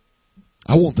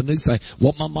 I want the new thing.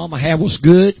 What my mama had was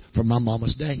good for my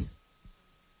mama's day.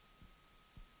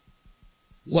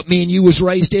 What me and you was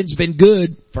raised in has been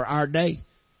good for our day.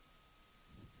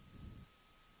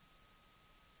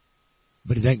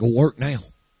 But it ain't going to work now.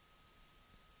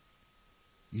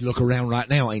 You look around right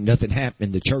now, ain't nothing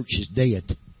happening. The church is dead.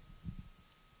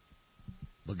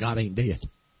 But God ain't dead.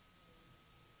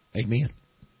 Amen.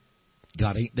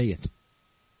 God ain't dead.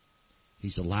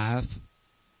 He's alive.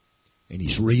 And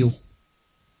He's real.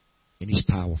 And He's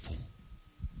powerful.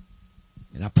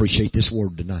 And I appreciate this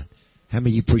word tonight. How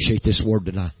many of you appreciate this word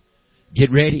tonight?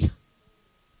 Get ready.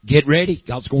 Get ready.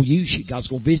 God's going to use you. God's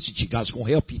going to visit you. God's going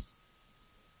to help you.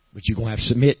 But you're going to have to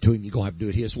submit to Him. You're going to have to do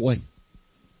it His way.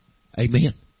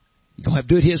 Amen. You're going to have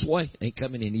to do it His way. It ain't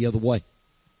coming any other way.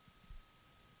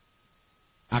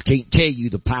 I can't tell you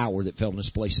the power that fell in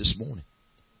this place this morning.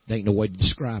 There ain't no way to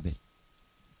describe it.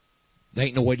 There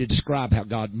ain't no way to describe how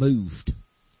God moved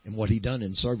and what He done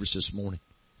in service this morning.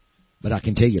 But I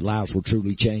can tell you lives were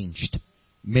truly changed.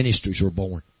 Ministries were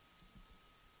born.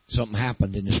 Something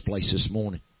happened in this place this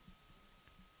morning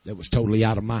that was totally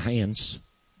out of my hands.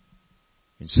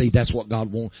 And see, that's what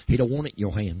God wants. He don't want it in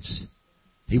your hands.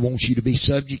 He wants you to be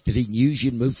subject, that He can use you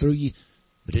and move through you.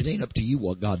 But it ain't up to you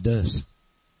what God does.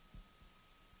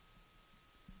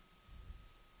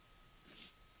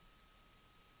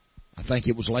 I think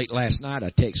it was late last night. I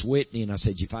texted Whitney and I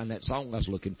said, "You find that song I was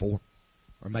looking for?"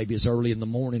 Or maybe it's early in the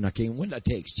morning. When did I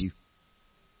text you?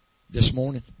 This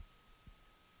morning.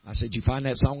 I said, "You find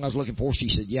that song I was looking for?" She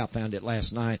said, "Yeah, I found it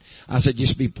last night." I said,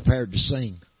 "Just be prepared to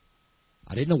sing."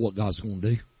 I didn't know what God's going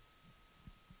to do.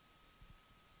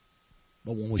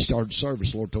 But when we started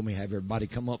service, the Lord told me to have everybody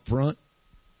come up front.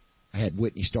 I had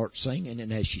Whitney start singing,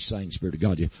 and as she sang, Spirit of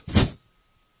God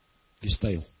just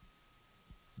fell.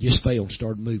 Just fell and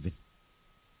started moving.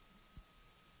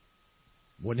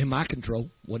 Wasn't in my control.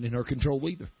 Wasn't in her control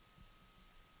either.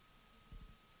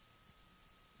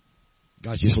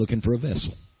 God's just looking for a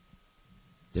vessel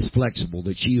that's flexible,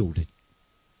 that's yielded,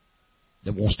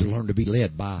 that wants to learn to be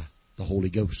led by the Holy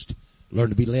Ghost. Learn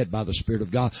to be led by the Spirit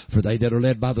of God. For they that are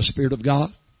led by the Spirit of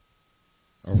God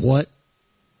are what?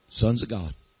 Sons of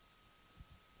God.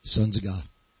 Sons of God.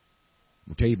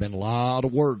 I'll tell you, been a lot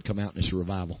of word come out in this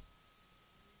revival.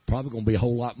 Probably going to be a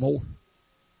whole lot more.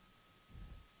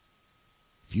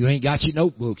 If you ain't got your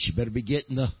notebooks, you better be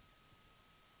getting the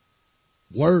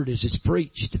word as it's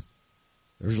preached.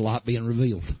 There's a lot being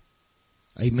revealed.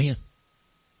 Amen.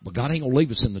 But God ain't going to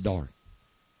leave us in the dark.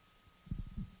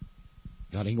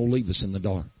 God ain't going to leave us in the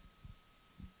dark.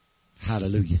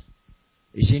 Hallelujah.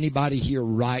 Is anybody here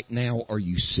right now, are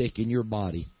you sick in your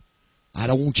body? I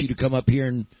don't want you to come up here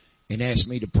and ask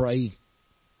me to pray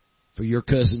for your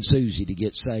cousin Susie to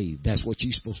get saved. That's what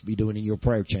you're supposed to be doing in your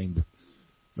prayer chamber.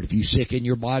 But if you're sick in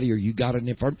your body or you got an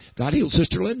infirmity, God healed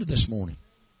Sister Linda this morning.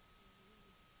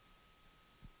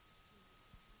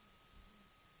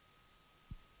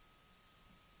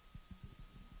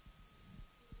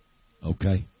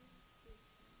 Okay.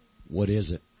 What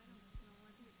is it?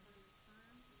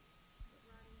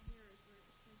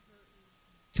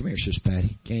 Come here, Sister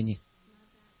Patty. Can you?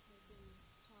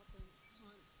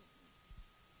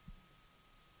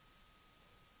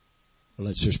 Well,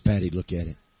 let Sister Patty look at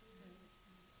it.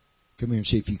 Come here and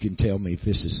see if you can tell me if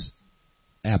this is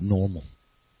abnormal.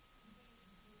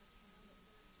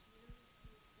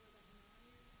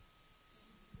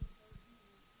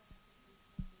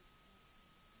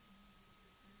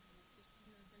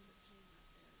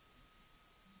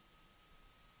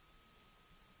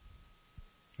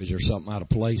 Is there something out of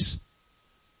place?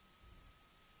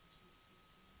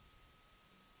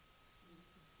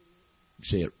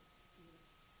 See it?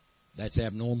 That's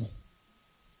abnormal.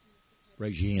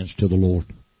 Raise your hands to the Lord.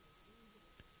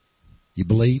 You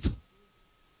believe?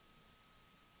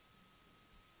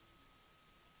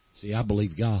 See, I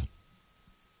believe God.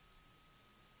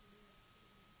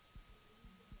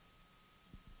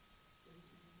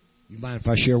 You mind if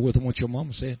I share with them what your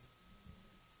mama said?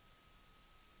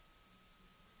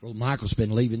 Brother Michael's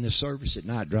been leaving this service at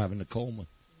night, driving to Coleman.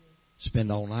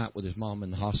 Spend all night with his mom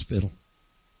in the hospital.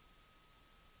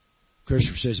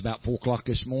 Christopher says about 4 o'clock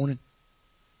this morning,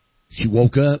 she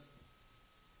woke up.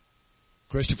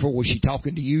 Christopher, was she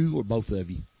talking to you or both of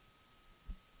you?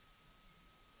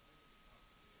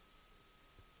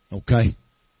 Okay.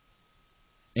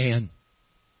 And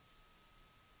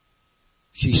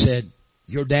she said,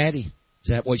 your daddy, is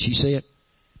that what she said?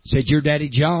 Said, your daddy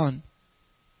John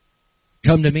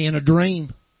come to me in a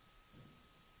dream.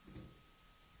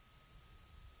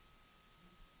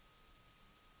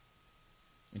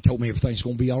 And told me everything's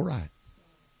going to be all right.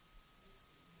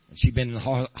 And she's been in the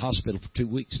hospital for 2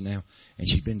 weeks now. And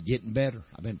she's been getting better.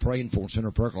 I've been praying for her, sent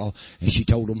her prayer call. And she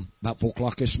told him about 4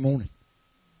 o'clock this morning.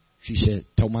 She said,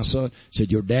 told my son,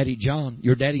 said, your daddy John,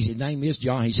 your daddy's his name is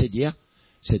John. He said, yeah.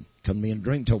 Said, come to me in a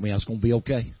dream, told me I was going to be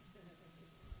okay.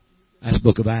 That's the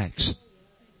book of Acts.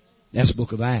 That's the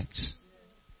book of Acts.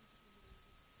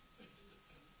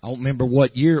 I don't remember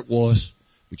what year it was,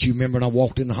 but you remember when I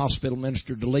walked in the hospital,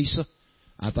 ministered to Lisa?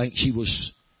 I think she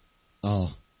was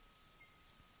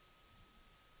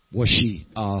she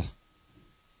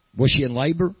in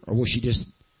labor, or was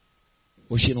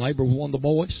she in labor with one of the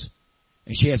boys?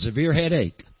 And she had severe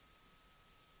headache.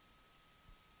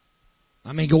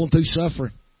 I mean, going through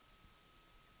suffering.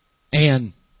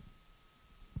 And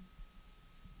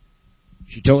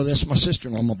she told, that's my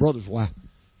sister-in-law, my brother's wife.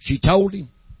 She told him,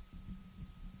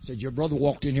 said, your brother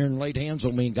walked in here and laid hands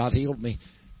on me and God healed me.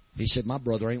 He said, my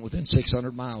brother ain't within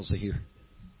 600 miles of here.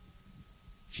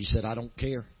 She said, I don't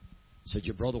care. Said,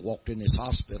 your brother walked in this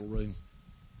hospital room.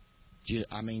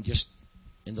 I mean, just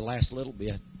in the last little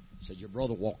bit. Said, your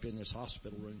brother walked in this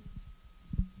hospital room,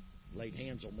 laid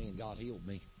hands on me, and God healed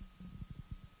me.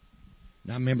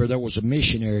 And I remember there was a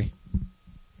missionary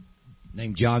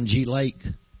named John G. Lake.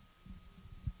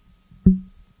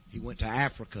 He went to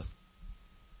Africa.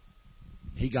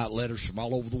 He got letters from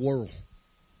all over the world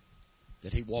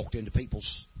that he walked into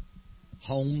people's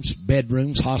homes,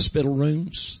 bedrooms, hospital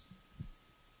rooms.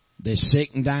 They're sick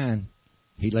and dying.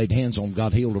 He laid hands on them.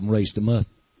 God healed them, raised them up.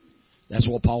 That's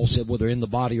what Paul said, whether in the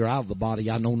body or out of the body,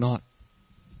 I know not.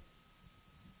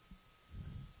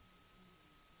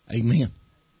 Amen.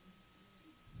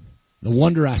 No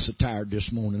wonder I was so tired this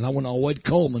morning. I went all the way to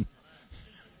Coleman.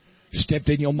 Stepped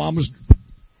in your mama's.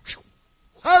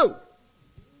 Oh!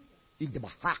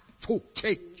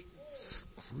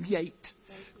 Create.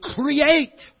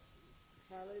 Create.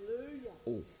 Hallelujah.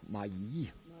 Oh, my ye.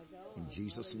 In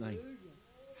Jesus' name.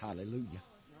 Hallelujah.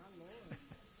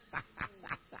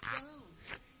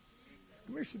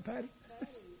 Come here, Sister Patty.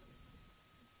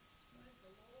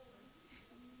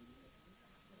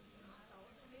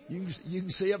 You can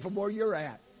see it from where you're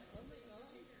at.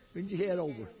 Bend your head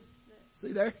over.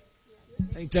 See there?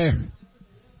 Ain't there?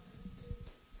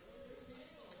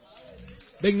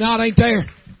 Big knot ain't there.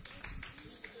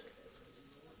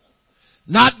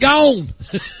 Not gone.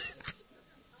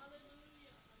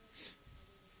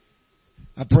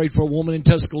 I prayed for a woman in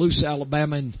Tuscaloosa,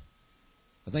 Alabama, and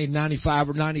I think 95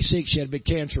 or 96, she had big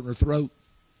cancer in her throat.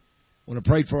 When I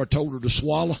prayed for her, I told her to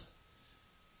swallow.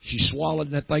 She swallowed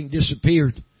and that thing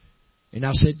disappeared. And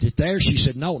I said, is it there? She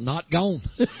said, no, not gone.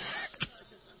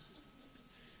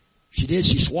 She did.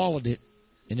 She swallowed it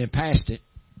and then passed it.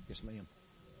 Yes, ma'am.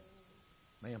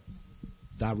 Ma'am,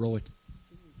 thyroid.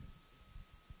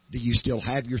 Do you still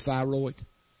have your thyroid?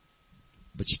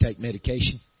 But you take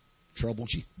medication? Troubles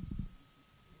you?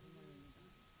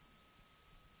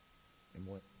 And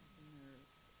what?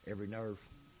 Every nerve.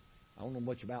 I don't know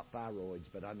much about thyroids,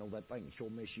 but I know that thing will sure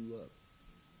mess you up.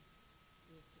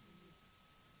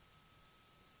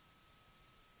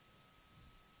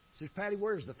 Says, Patty,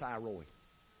 where's the thyroid?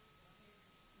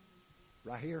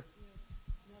 Right here?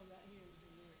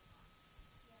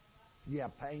 You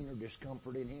have pain or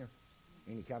discomfort in here?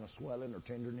 Any kind of swelling or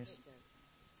tenderness?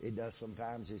 It does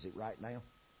sometimes. Is it right now?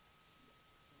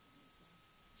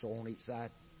 So on each side?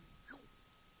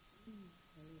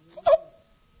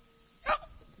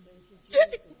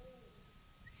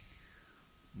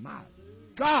 My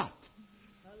God!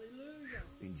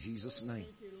 In Jesus' name.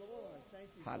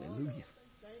 Hallelujah.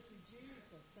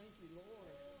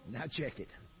 Now check it.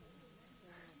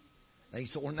 Ain't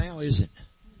sore now, is it?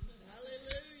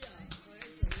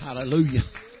 Hallelujah.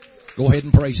 Go ahead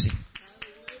and praise Him.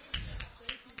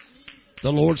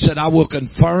 The Lord said, I will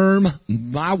confirm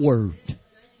my word.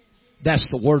 That's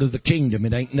the word of the kingdom.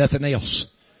 It ain't nothing else.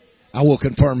 I will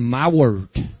confirm my word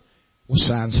with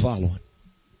signs following.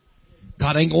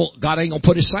 God ain't gonna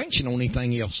put His sanction on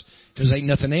anything else, because ain't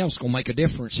nothing else gonna make a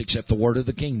difference except the word of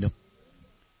the kingdom.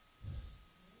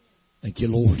 Thank you,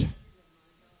 Lord.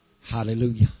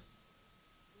 Hallelujah.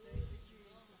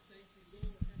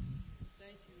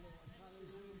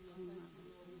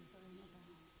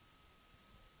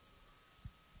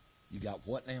 You got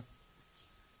what now?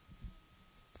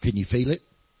 Can you feel it?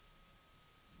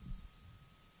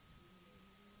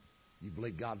 You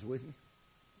believe God's with me?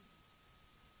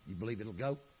 You believe it'll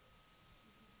go?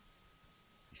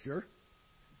 You sure?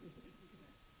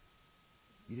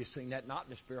 You just seen that knot in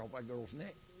the spear off that girl's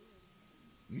neck.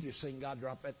 You just seen God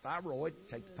drop that thyroid,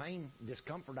 take the pain,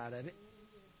 discomfort out of it.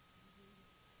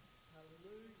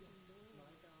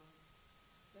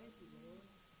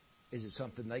 Is it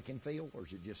something they can feel, or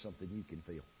is it just something you can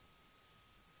feel?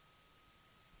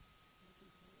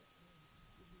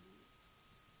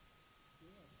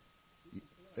 You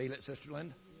feel it, Sister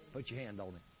Linda? Put your hand on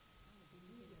it.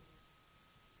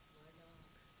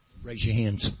 Raise your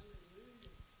hands.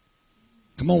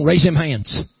 Come on, raise them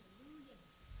hands.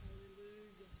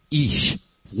 Ish,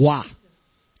 wa,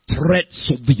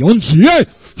 tretsoviansie,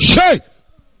 she.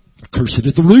 Curse it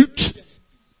at the root.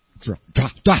 Drop.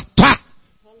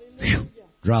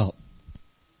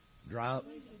 Drop.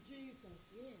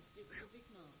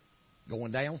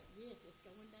 Going down?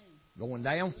 Going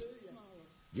down?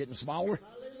 Getting smaller?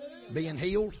 Being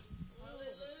healed?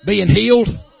 Being healed?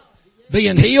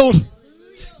 Being healed?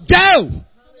 Go!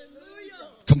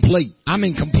 Complete. I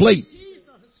mean complete.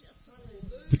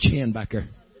 Put your hand back there.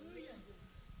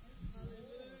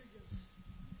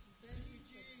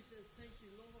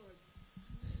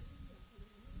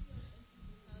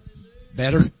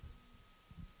 Better?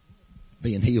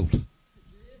 Being healed.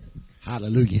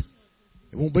 Hallelujah.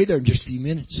 It won't be there in just a few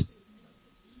minutes.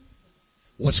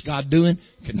 What's God doing?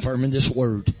 Confirming this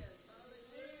word.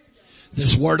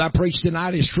 This word I preach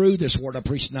tonight is true. This word I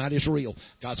preach tonight is real.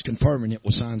 God's confirming it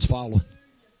with signs following.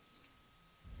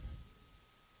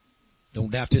 Don't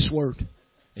doubt this word.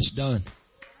 It's done.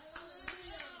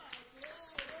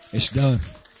 It's done.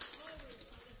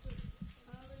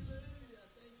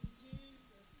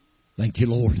 Thank you,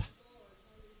 Lord.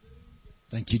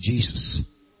 Thank you, Jesus.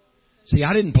 See,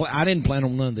 I didn't plan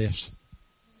on none of this.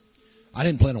 I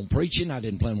didn't plan on preaching. I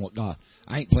didn't plan what God.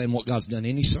 I ain't planning what God's done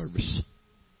any service.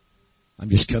 I'm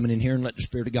just coming in here and letting the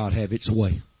Spirit of God have its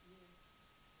way.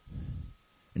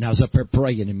 And I was up there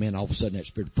praying, and man, all of a sudden that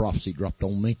spirit of prophecy dropped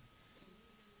on me.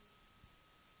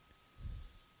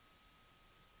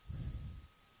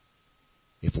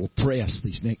 If we'll press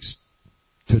these next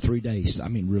 2 or 3 days, I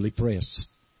mean really press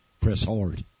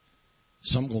hard.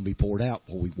 Some going to be poured out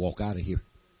before we walk out of here.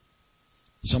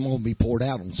 Some going to be poured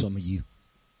out on some of you.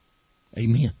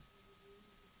 Amen.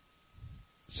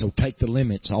 So take the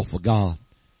limits off of God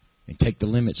and take the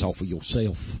limits off of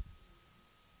yourself.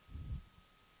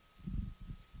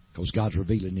 Because God's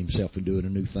revealing Himself and doing a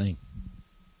new thing.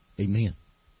 Amen.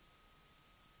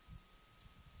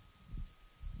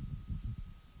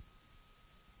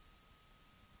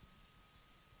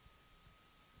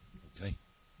 Okay.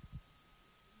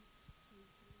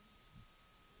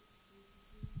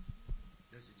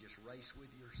 Does it just race with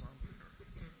you or something?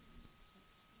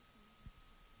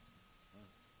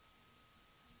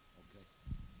 Okay.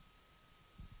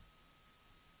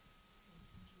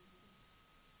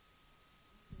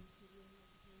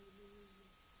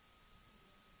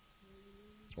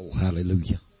 Oh,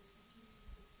 hallelujah.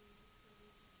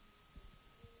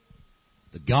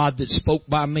 The God that spoke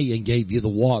by me and gave you the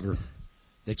water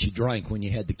that you drank when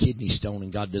you had the kidney stone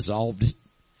and God dissolved it.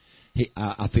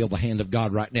 I feel the hand of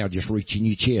God right now just reaching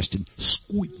your chest and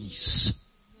squeeze.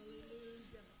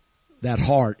 That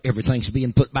heart, everything's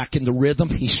being put back into rhythm.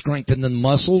 He's strengthening the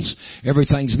muscles.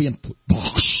 Everything's being put.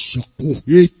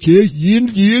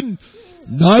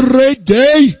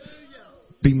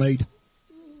 Be made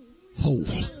whole.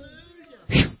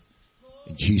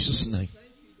 In Jesus' name.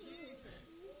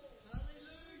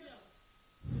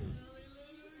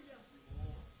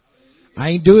 I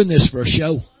ain't doing this for a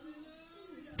show.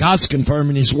 God's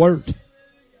confirming His word.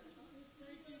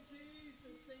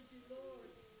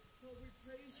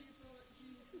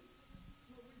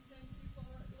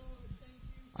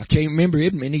 I can't remember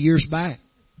it many years back.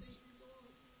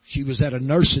 She was at a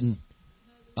nursing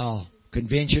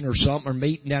convention or something, or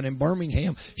meeting down in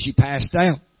Birmingham. She passed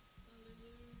out.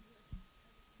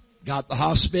 Got the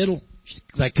hospital.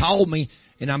 They called me,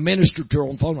 and I ministered to her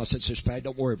on the phone. I said, Sister Patty,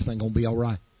 don't worry, everything's going to be all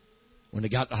right. When they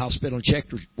got to the hospital and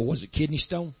checked her, what was it, kidney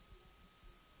stone?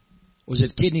 Was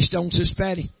it kidney stone, Sister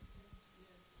Patty?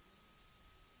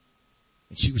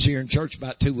 And she was here in church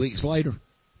about 2 weeks later.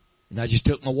 And I just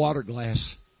took my water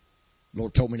glass. The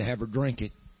Lord told me to have her drink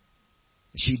it.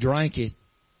 She drank it.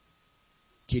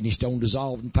 Kidney stone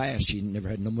dissolved and passed. She never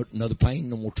had another pain,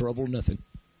 no more trouble, nothing.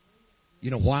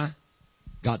 You know why?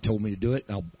 God told me to do it.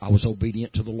 I was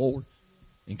obedient to the Lord.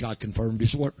 And God confirmed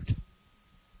His word.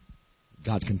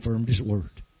 God confirmed His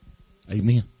word.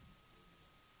 Amen.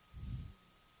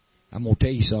 I'm going to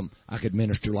tell you something. I could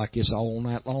minister like this all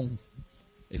night long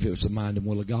if it was the mind and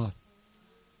will of God.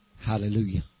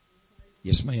 Hallelujah.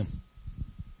 Yes, ma'am.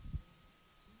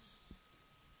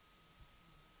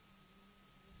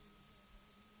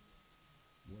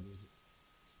 What is it?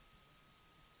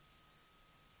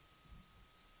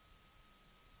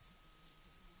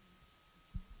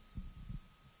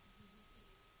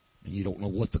 And you don't know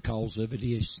what the cause of it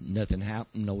is. Nothing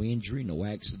happened. No injury. No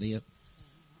accident.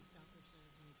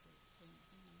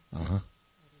 Uh-huh.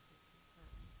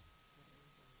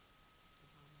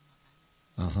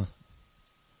 Uh-huh.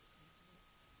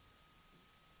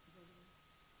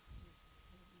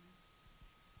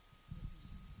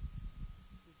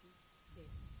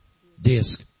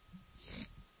 Disc.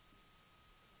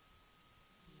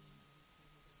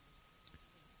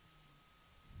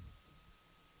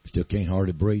 Still can't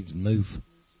hardly breathe and move.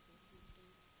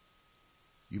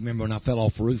 You remember when I fell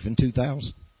off the roof in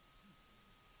 2000?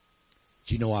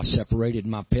 Do you know I separated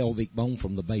my pelvic bone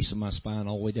from the base of my spine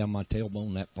all the way down my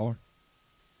tailbone that far?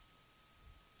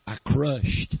 I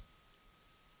crushed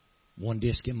one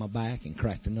disc in my back and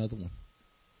cracked another one.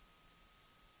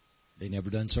 They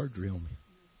never done surgery on me.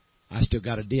 I still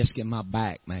got a disc in my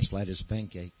back, mashed flat as a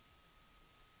pancake.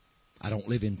 I don't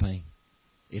live in pain.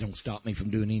 It don't stop me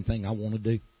from doing anything I want to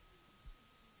do.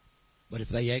 But if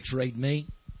they x-rayed me,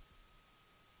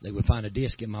 they would find a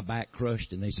disc in my back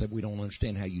crushed, and they said, we don't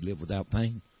understand how you live without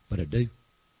pain. But I do.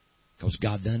 Because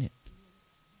God done it.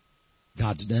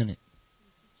 God's done it.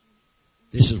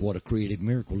 This is what a creative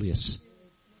miracle is.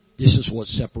 This is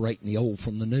what's separating the old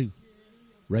from the new.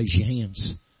 Raise your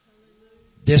hands.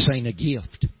 This ain't a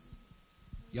gift.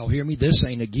 Y'all hear me? This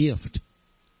ain't a gift.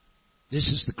 This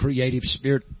is the creative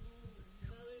spirit.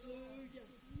 Hallelujah.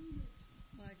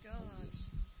 My God.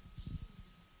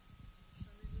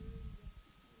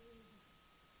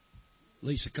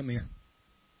 Lisa, come here.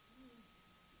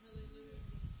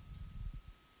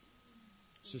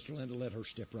 Sister Linda, let her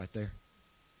step right there.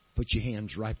 Put your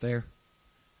hands right there.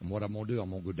 And what I'm going to do, I'm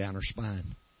going to go down her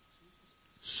spine.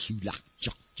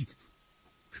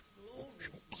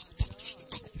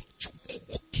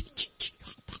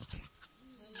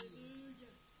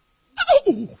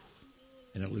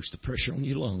 And it'll loose the pressure on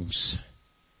your lungs.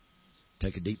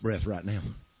 Take a deep breath right now.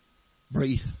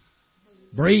 Breathe.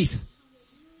 Breathe.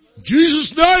 In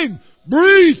Jesus' name,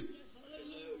 breathe.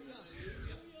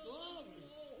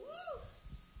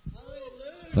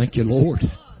 Thank you, Lord.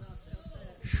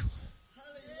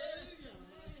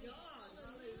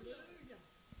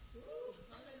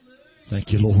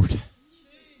 Thank you, Lord.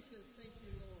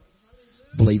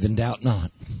 Believe and doubt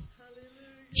not.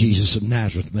 Jesus of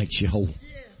Nazareth makes you whole.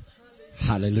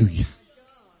 Hallelujah.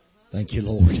 Thank you,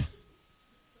 Lord.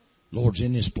 Lord's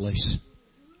in this place.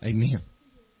 Amen.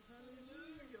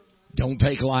 Don't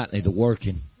take lightly the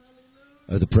working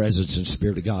of the presence and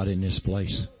Spirit of God in this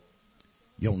place.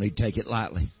 You don't need to take it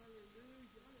lightly.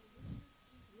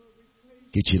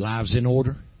 Get your lives in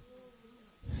order.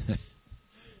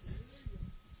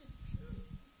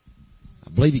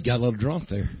 I believe you got a little drunk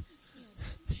there.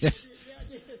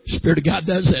 Spirit of God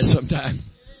does that sometimes.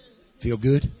 Feel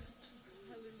good?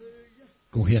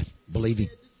 Go ahead. Believe Him.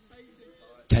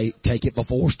 Take it by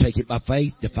force. Take it by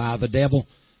faith. Defy the devil.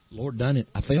 Lord done it.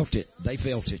 I felt it. They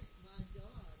felt it.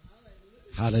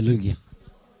 Hallelujah.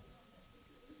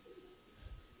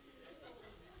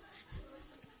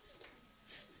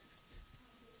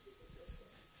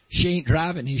 She ain't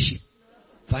driving, is she?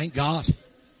 Thank God.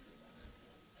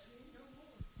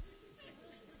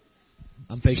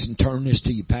 I'm fixing to turn this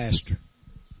to you, Pastor.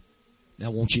 Now, I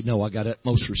want you to know I got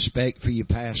utmost respect for you,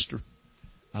 Pastor.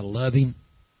 I love him.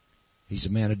 He's a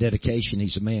man of dedication.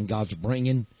 He's a man God's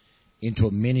bringing into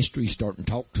a ministry. Starting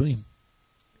to talk to him.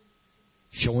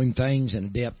 Show him things in a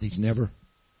depth he's never.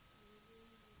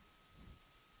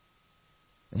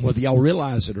 And whether y'all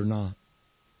realize it or not,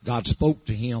 God spoke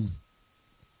to him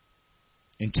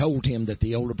and told him that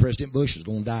the older President Bush was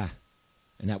going to die.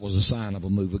 And that was a sign of a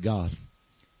move of God.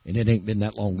 And it ain't been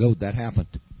that long ago that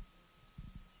happened.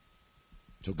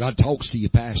 So God talks to you,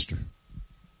 Pastor.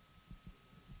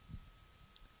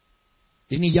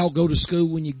 Didn't y'all go to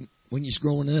school when you was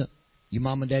growing up? Your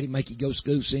mom and daddy make you go to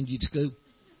school, send you to school?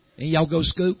 Didn't y'all go to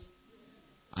school?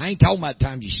 I ain't talking about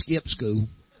times you skip school.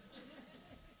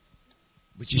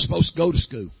 But you're supposed to go to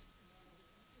school.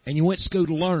 And you went to school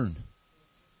to learn.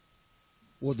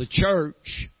 Well, the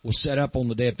church was set up on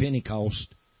the day of Pentecost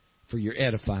for your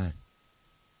edifying.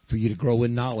 For you to grow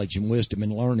in knowledge and wisdom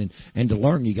and learning. And to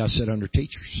learn, you got to sit under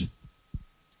teachers.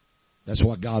 That's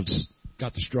why God's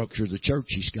got the structure of the church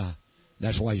He's got.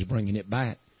 That's why He's bringing it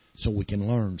back. So we can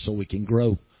learn, so we can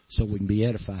grow, so we can be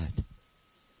edified.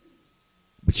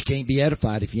 But you can't be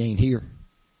edified if you ain't here.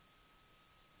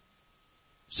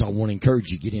 So I want to encourage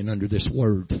you, get in under this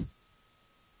Word.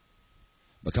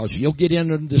 Because you'll get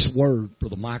in under this Word.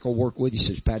 Brother Michael will work with you.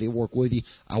 Sister Patty will work with you.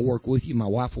 I'll work with you. My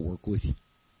wife will work with you.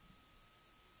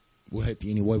 We'll help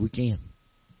you any way we can.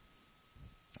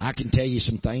 I can tell you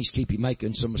some things, keep you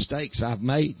making some mistakes I've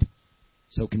made.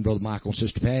 So can Brother Michael and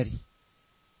Sister Patty.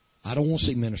 I don't want to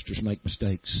see ministers make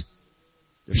mistakes.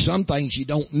 There's some things you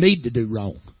don't need to do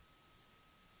wrong.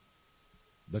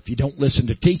 But if you don't listen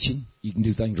to teaching, you can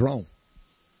do things wrong.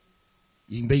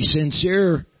 You can be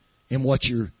sincere in what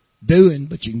you're doing,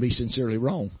 but you can be sincerely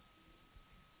wrong.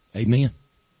 Amen.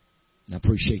 And I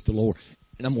appreciate the Lord.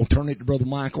 And I'm going to turn it to Brother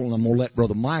Michael, and I'm going to let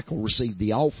Brother Michael receive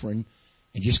the offering.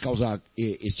 And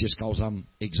it's just because I'm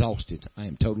exhausted. I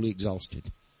am totally exhausted.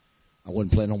 I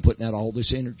wasn't planning on putting out all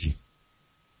this energy.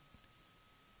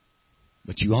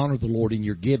 But you honor the Lord in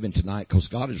your giving tonight because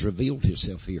God has revealed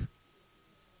Himself here.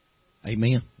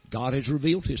 Amen. God has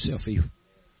revealed Himself here.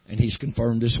 And He's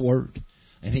confirmed this Word.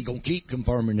 And He's going to keep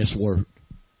confirming this Word.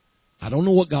 I don't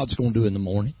know what God's going to do in the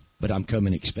morning, but I'm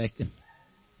coming expecting.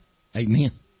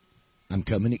 Amen. I'm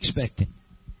coming expecting.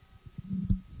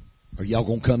 Are y'all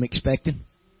going to come expecting?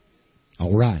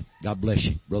 All right. God bless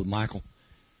you. Brother Michael,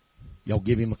 y'all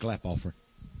give him a clap offering.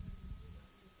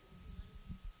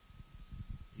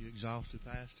 You exhausted,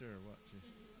 Pastor, or what?